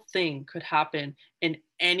little thing could happen in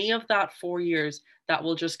any of that 4 years that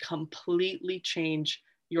will just completely change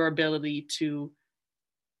your ability to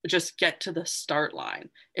just get to the start line.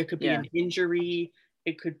 It could be an injury,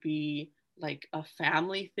 it could be like a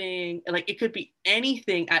family thing, like it could be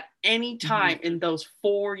anything at any time in those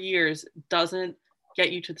 4 years doesn't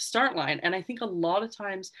get you to the start line. And I think a lot of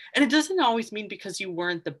times, and it doesn't always mean because you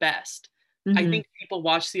weren't the best. I think people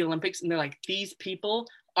watch the Olympics and they're like, these people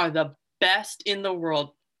are the best in the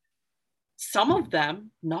world. Some of them,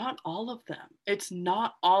 not all of them. It's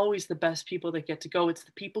not always the best people that get to go. It's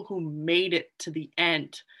the people who made it to the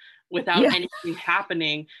end without anything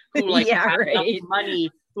happening, who like had enough money,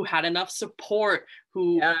 who had enough support,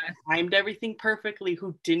 who timed everything perfectly,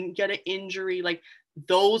 who didn't get an injury. Like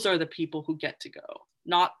those are the people who get to go,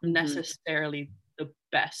 not necessarily the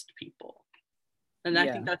best people. And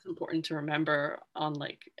I think that's important to remember on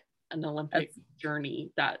like an Olympic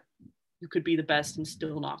journey, that you could be the best and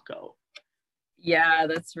still not go. Yeah,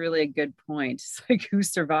 that's really a good point. It's like who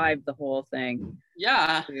survived the whole thing.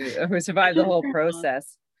 Yeah. Who survived the whole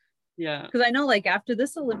process. Yeah. Because I know like after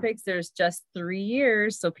this Olympics, there's just 3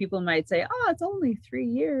 years. So people might say, oh, it's only 3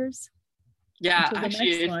 years. Yeah, actually,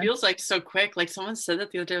 it feels like so quick. Like someone said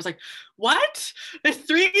that the other day. I was like, what? It's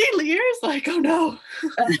 3 years? Like, oh no.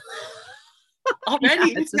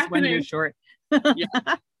 Already. It's just when you're short.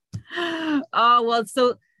 Oh, well,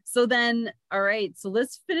 so then, all right. So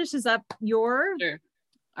let's finish this up. All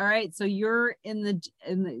right. So you're in the,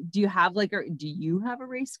 do you have a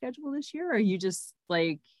race schedule this year? Or are you just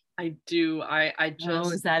like, I do. I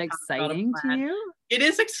just, is that exciting to you? It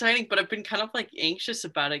is exciting, but I've been kind of like anxious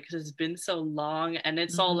about it because it's been so long and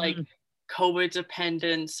it's all like COVID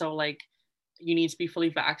dependent. So like you need to be fully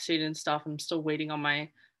vaccinated and stuff. I'm still waiting on my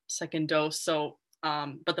second dose. So,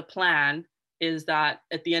 but the plan is that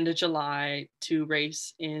at the end of July to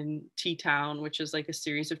race in T-Town, which is like a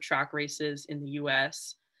series of track races in the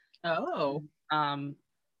US. Oh.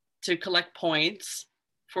 To collect points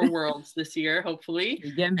for Worlds this year, hopefully.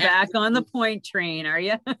 You're getting back on the point train, are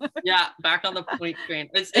you? Yeah, back on the point train.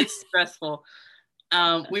 It's stressful.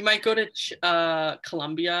 We might go to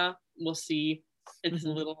Colombia. We'll see. It's a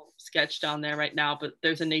little sketch down there right now, but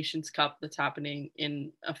there's a Nations Cup that's happening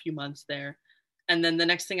in a few months there. And then the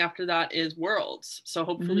next thing after that is Worlds. So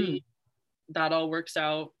hopefully that all works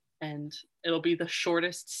out and it'll be the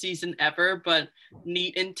shortest season ever, but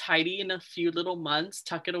neat and tidy in a few little months,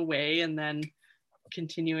 tuck it away and then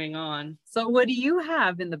continuing on. So what do you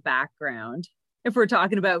have in the background? If we're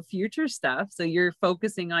talking about future stuff, so you're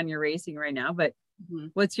focusing on your racing right now, but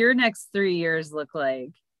what's your next 3 years look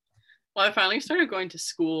like? Well, I finally started going to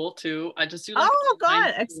school too. I just do like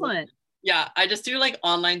excellent. Yeah, I just do like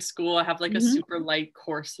online school. I have like a super light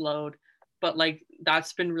course load, but like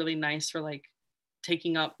that's been really nice for like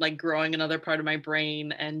taking up, like growing another part of my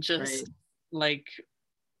brain and just like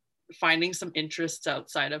finding some interests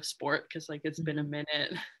outside of sport because like it's been a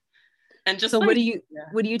minute. And just so like,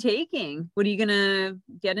 what are you taking? What are you gonna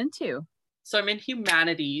get into? So I'm in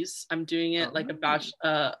humanities. I'm doing it like a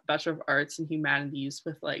Bachelor of Arts in Humanities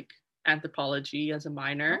with like anthropology as a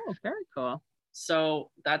minor. Oh, very cool.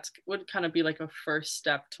 So that would kind of be like a first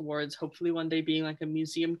step towards hopefully one day being like a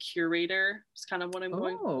museum curator. It's kind of what I'm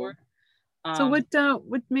going for. So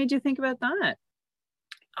what made you think about that?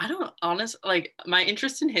 I don't honestly, like my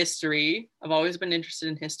interest in history. I've always been interested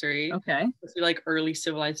in history. Okay. Especially like early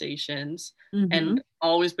civilizations and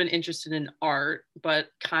always been interested in art, but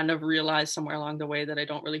kind of realized somewhere along the way that I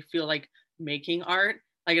don't really feel like making art.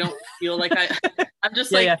 Like, I don't feel like I'm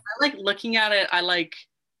just like, I like looking at it. I like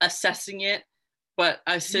assessing it, but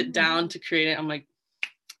I sit down to create it. I'm like,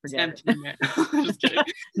 forget it. Just kidding.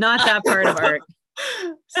 Not that part of art.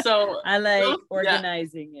 So I like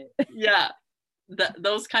organizing it. Yeah.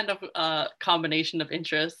 Those kind of combination of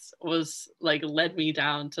interests was like led me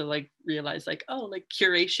down to like realize like, oh, like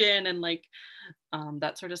curation and like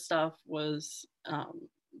that sort of stuff was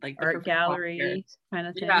like the art gallery kind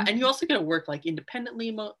of thing. Yeah, and you also get to work like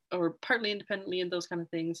independently or partly independently in those kind of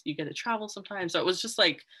things. You get to travel sometimes. So it was just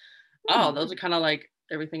like, oh, those are kind of like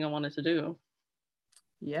everything I wanted to do.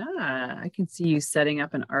 Yeah, I can see you setting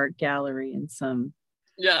up an art gallery in some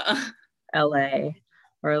LA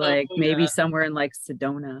or like maybe somewhere in like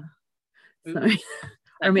Sedona. So,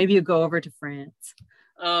 or maybe you go over to France.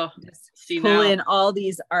 Oh, Just see pull now. in all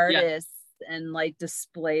these Yeah. artists and like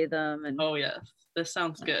display them. And Oh yes, this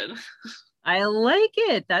sounds good. I like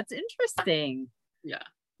it. That's interesting. Yeah.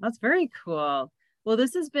 That's very cool. Well,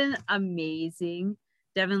 this has been amazing.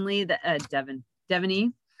 Devinly,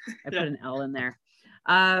 Devaney, I Yeah. put an L in there.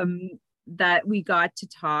 That we got to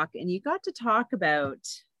talk, and you got to talk about,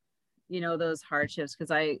 you know, those hardships,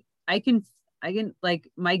 because I can like,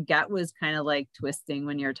 my gut was kind of like twisting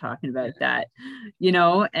when you're talking about that, you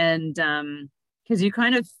know, and because you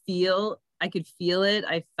kind of I could feel it,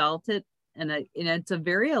 I felt it, and it's a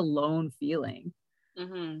very alone feeling,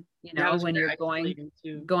 Mm-hmm. you know, when you're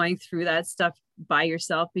going through that stuff by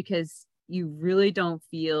yourself, because you really don't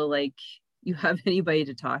feel like you have anybody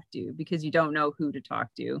to talk to, because you don't know who to talk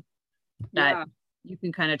to that you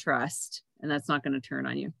can kind of trust, and that's not going to turn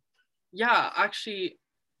on you. Yeah, actually,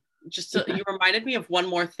 you reminded me of one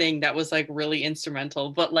more thing that was like really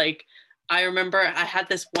instrumental. But like, I remember I had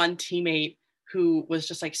this one teammate who was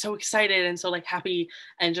just like so excited and so like happy,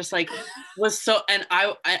 and just like was so, and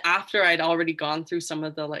I after I'd already gone through some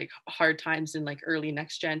of the like hard times in like early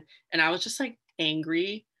next gen, and I was just like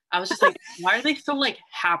angry. I was just like, why are they so like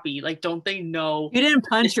happy? Like, don't they know you didn't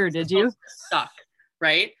punch her, did you? Suck,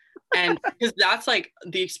 right? And because that's like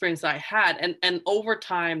the experience that I had, and over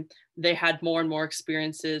time they had more and more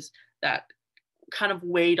experiences that kind of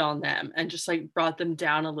weighed on them and just like brought them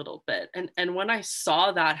down a little bit. And when I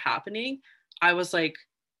saw that happening, I was like,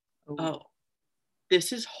 oh,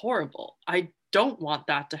 this is horrible. I don't want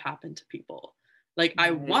that to happen to people. Like,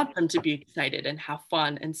 I want them to be excited and have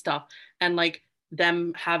fun and stuff. And like,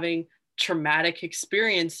 them having traumatic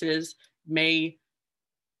experiences may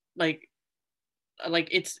like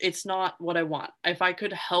it's not what I want. If I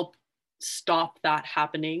could help stop that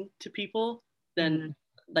happening to people, then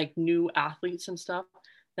like new athletes and stuff,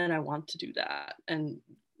 then I want to do that. And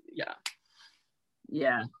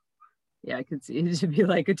yeah, I could see it should be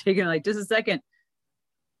like taking like, just a second,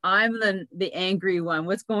 I'm the angry one,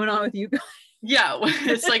 what's going on with you guys? Yeah,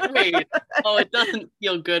 it's like, wait, oh, it doesn't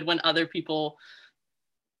feel good when other people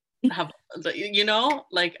have, you know,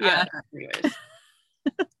 like, anyways.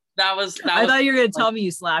 That was I thought you were gonna tell me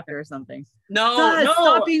you slapped her or something. No,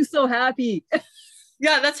 stop being so happy.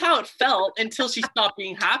 Yeah, that's how it felt until she stopped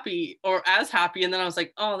being happy or as happy, and then I was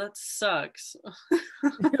like, oh, that sucks.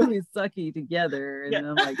 We sucky together, and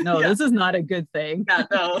I'm like, no, this is not a good thing. Yeah,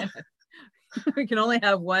 no. We can only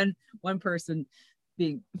have one person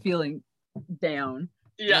feeling down.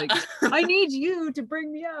 Yeah. Like, I need you to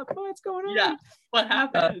bring me up. What's going on? Yeah. What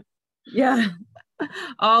happened?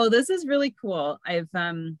 Oh, this is really cool.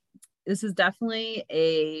 This is definitely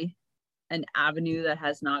an avenue that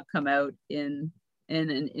has not come out in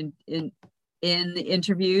the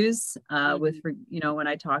interviews with, you know, when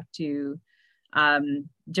I talk to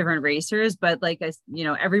different racers, but like,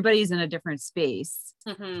 everybody's in a different space.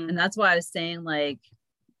 And that's why I was saying, like,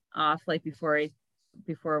 off, like,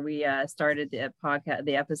 before we started the podcast,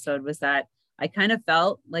 the episode, was that I kind of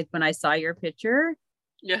felt like when I saw your picture,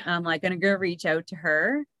 I'm like, I'm gonna reach out to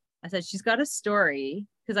her. I said, she's got a story,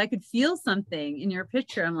 because I could feel something in your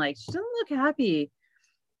picture. I'm like, she doesn't look happy.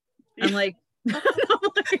 I'm like,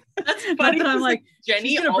 that's funny. I'm like, Jenny,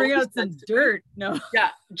 she's gonna bring out some dirt. No. Yeah,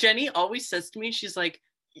 Jenny always says to me, she's like,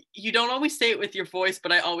 you don't always say it with your voice,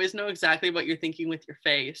 but I always know exactly what you're thinking with your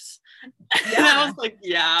face. And I was like,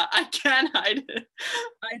 yeah, I can't hide it.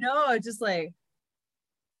 I know. Just like,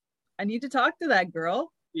 I need to talk to that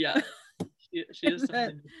girl. Yeah. She is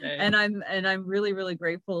and I'm really, really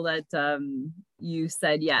grateful that you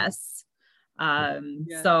said yes.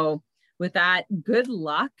 So with that, good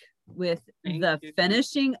luck with the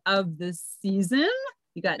finishing of the season.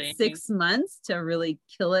 You got 6 months to really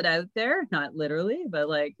kill it out there, not literally, but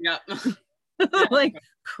like, like,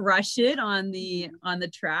 crush it on the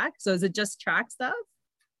track. So is it just track stuff?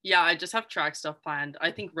 Yeah, I just have track stuff planned.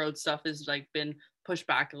 I think road stuff has like been pushed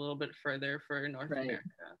back a little bit further for North America.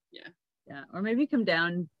 Yeah, or maybe come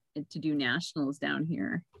down to do nationals down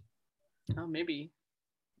here. Oh, maybe.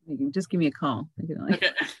 You can just give me a call. I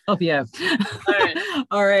can help you out.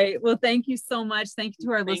 All right. Well, thank you so much. Thank you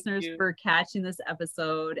to our listeners for catching this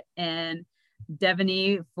episode, and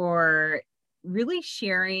Devaney for really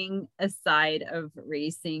sharing a side of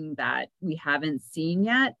racing that we haven't seen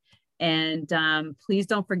yet. And please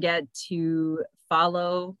don't forget to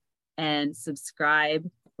follow and subscribe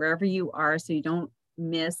wherever you are, so you don't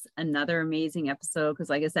miss another amazing episode. Because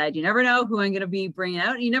like I said, you never know who I'm going to be bringing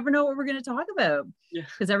out, and you never know what we're going to talk about,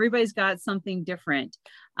 because everybody's got something different.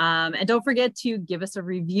 And don't forget to give us a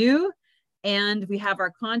review, and we have our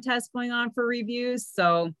contest going on for reviews.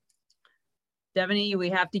 So Devaney, we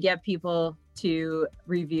have to get people to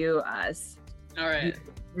review us. All right.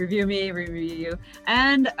 Review me, review you,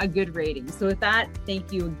 and a good rating. So with that,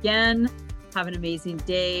 thank you again. Have an amazing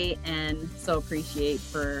day, and so appreciate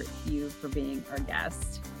for you for being our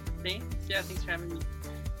guest. Thanks. Yeah, thanks for having me.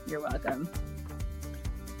 You're welcome.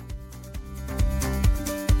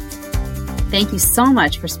 Thank you so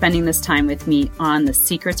much for spending this time with me on the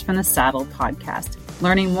Secrets from the Saddle podcast,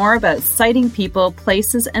 learning more about sighting people,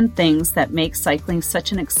 places, and things that make cycling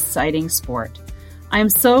such an exciting sport. I am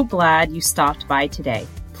so glad you stopped by today.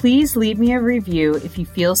 Please leave me a review if you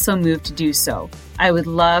feel so moved to do so. I would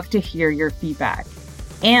love to hear your feedback.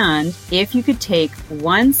 And if you could take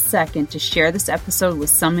 1 second to share this episode with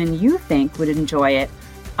someone you think would enjoy it,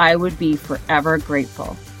 I would be forever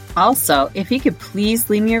grateful. Also, if you could please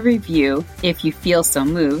leave me a review if you feel so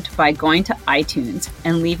moved by going to iTunes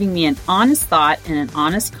and leaving me an honest thought and an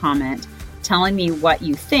honest comment, telling me what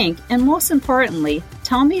you think, and most importantly,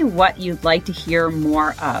 tell me what you'd like to hear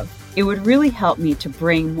more of. It would really help me to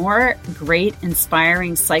bring more great,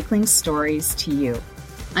 inspiring cycling stories to you.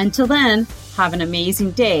 Until then, have an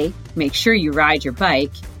amazing day. Make sure you ride your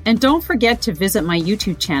bike. And don't forget to visit my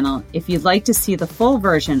YouTube channel if you'd like to see the full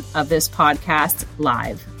version of this podcast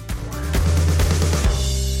live.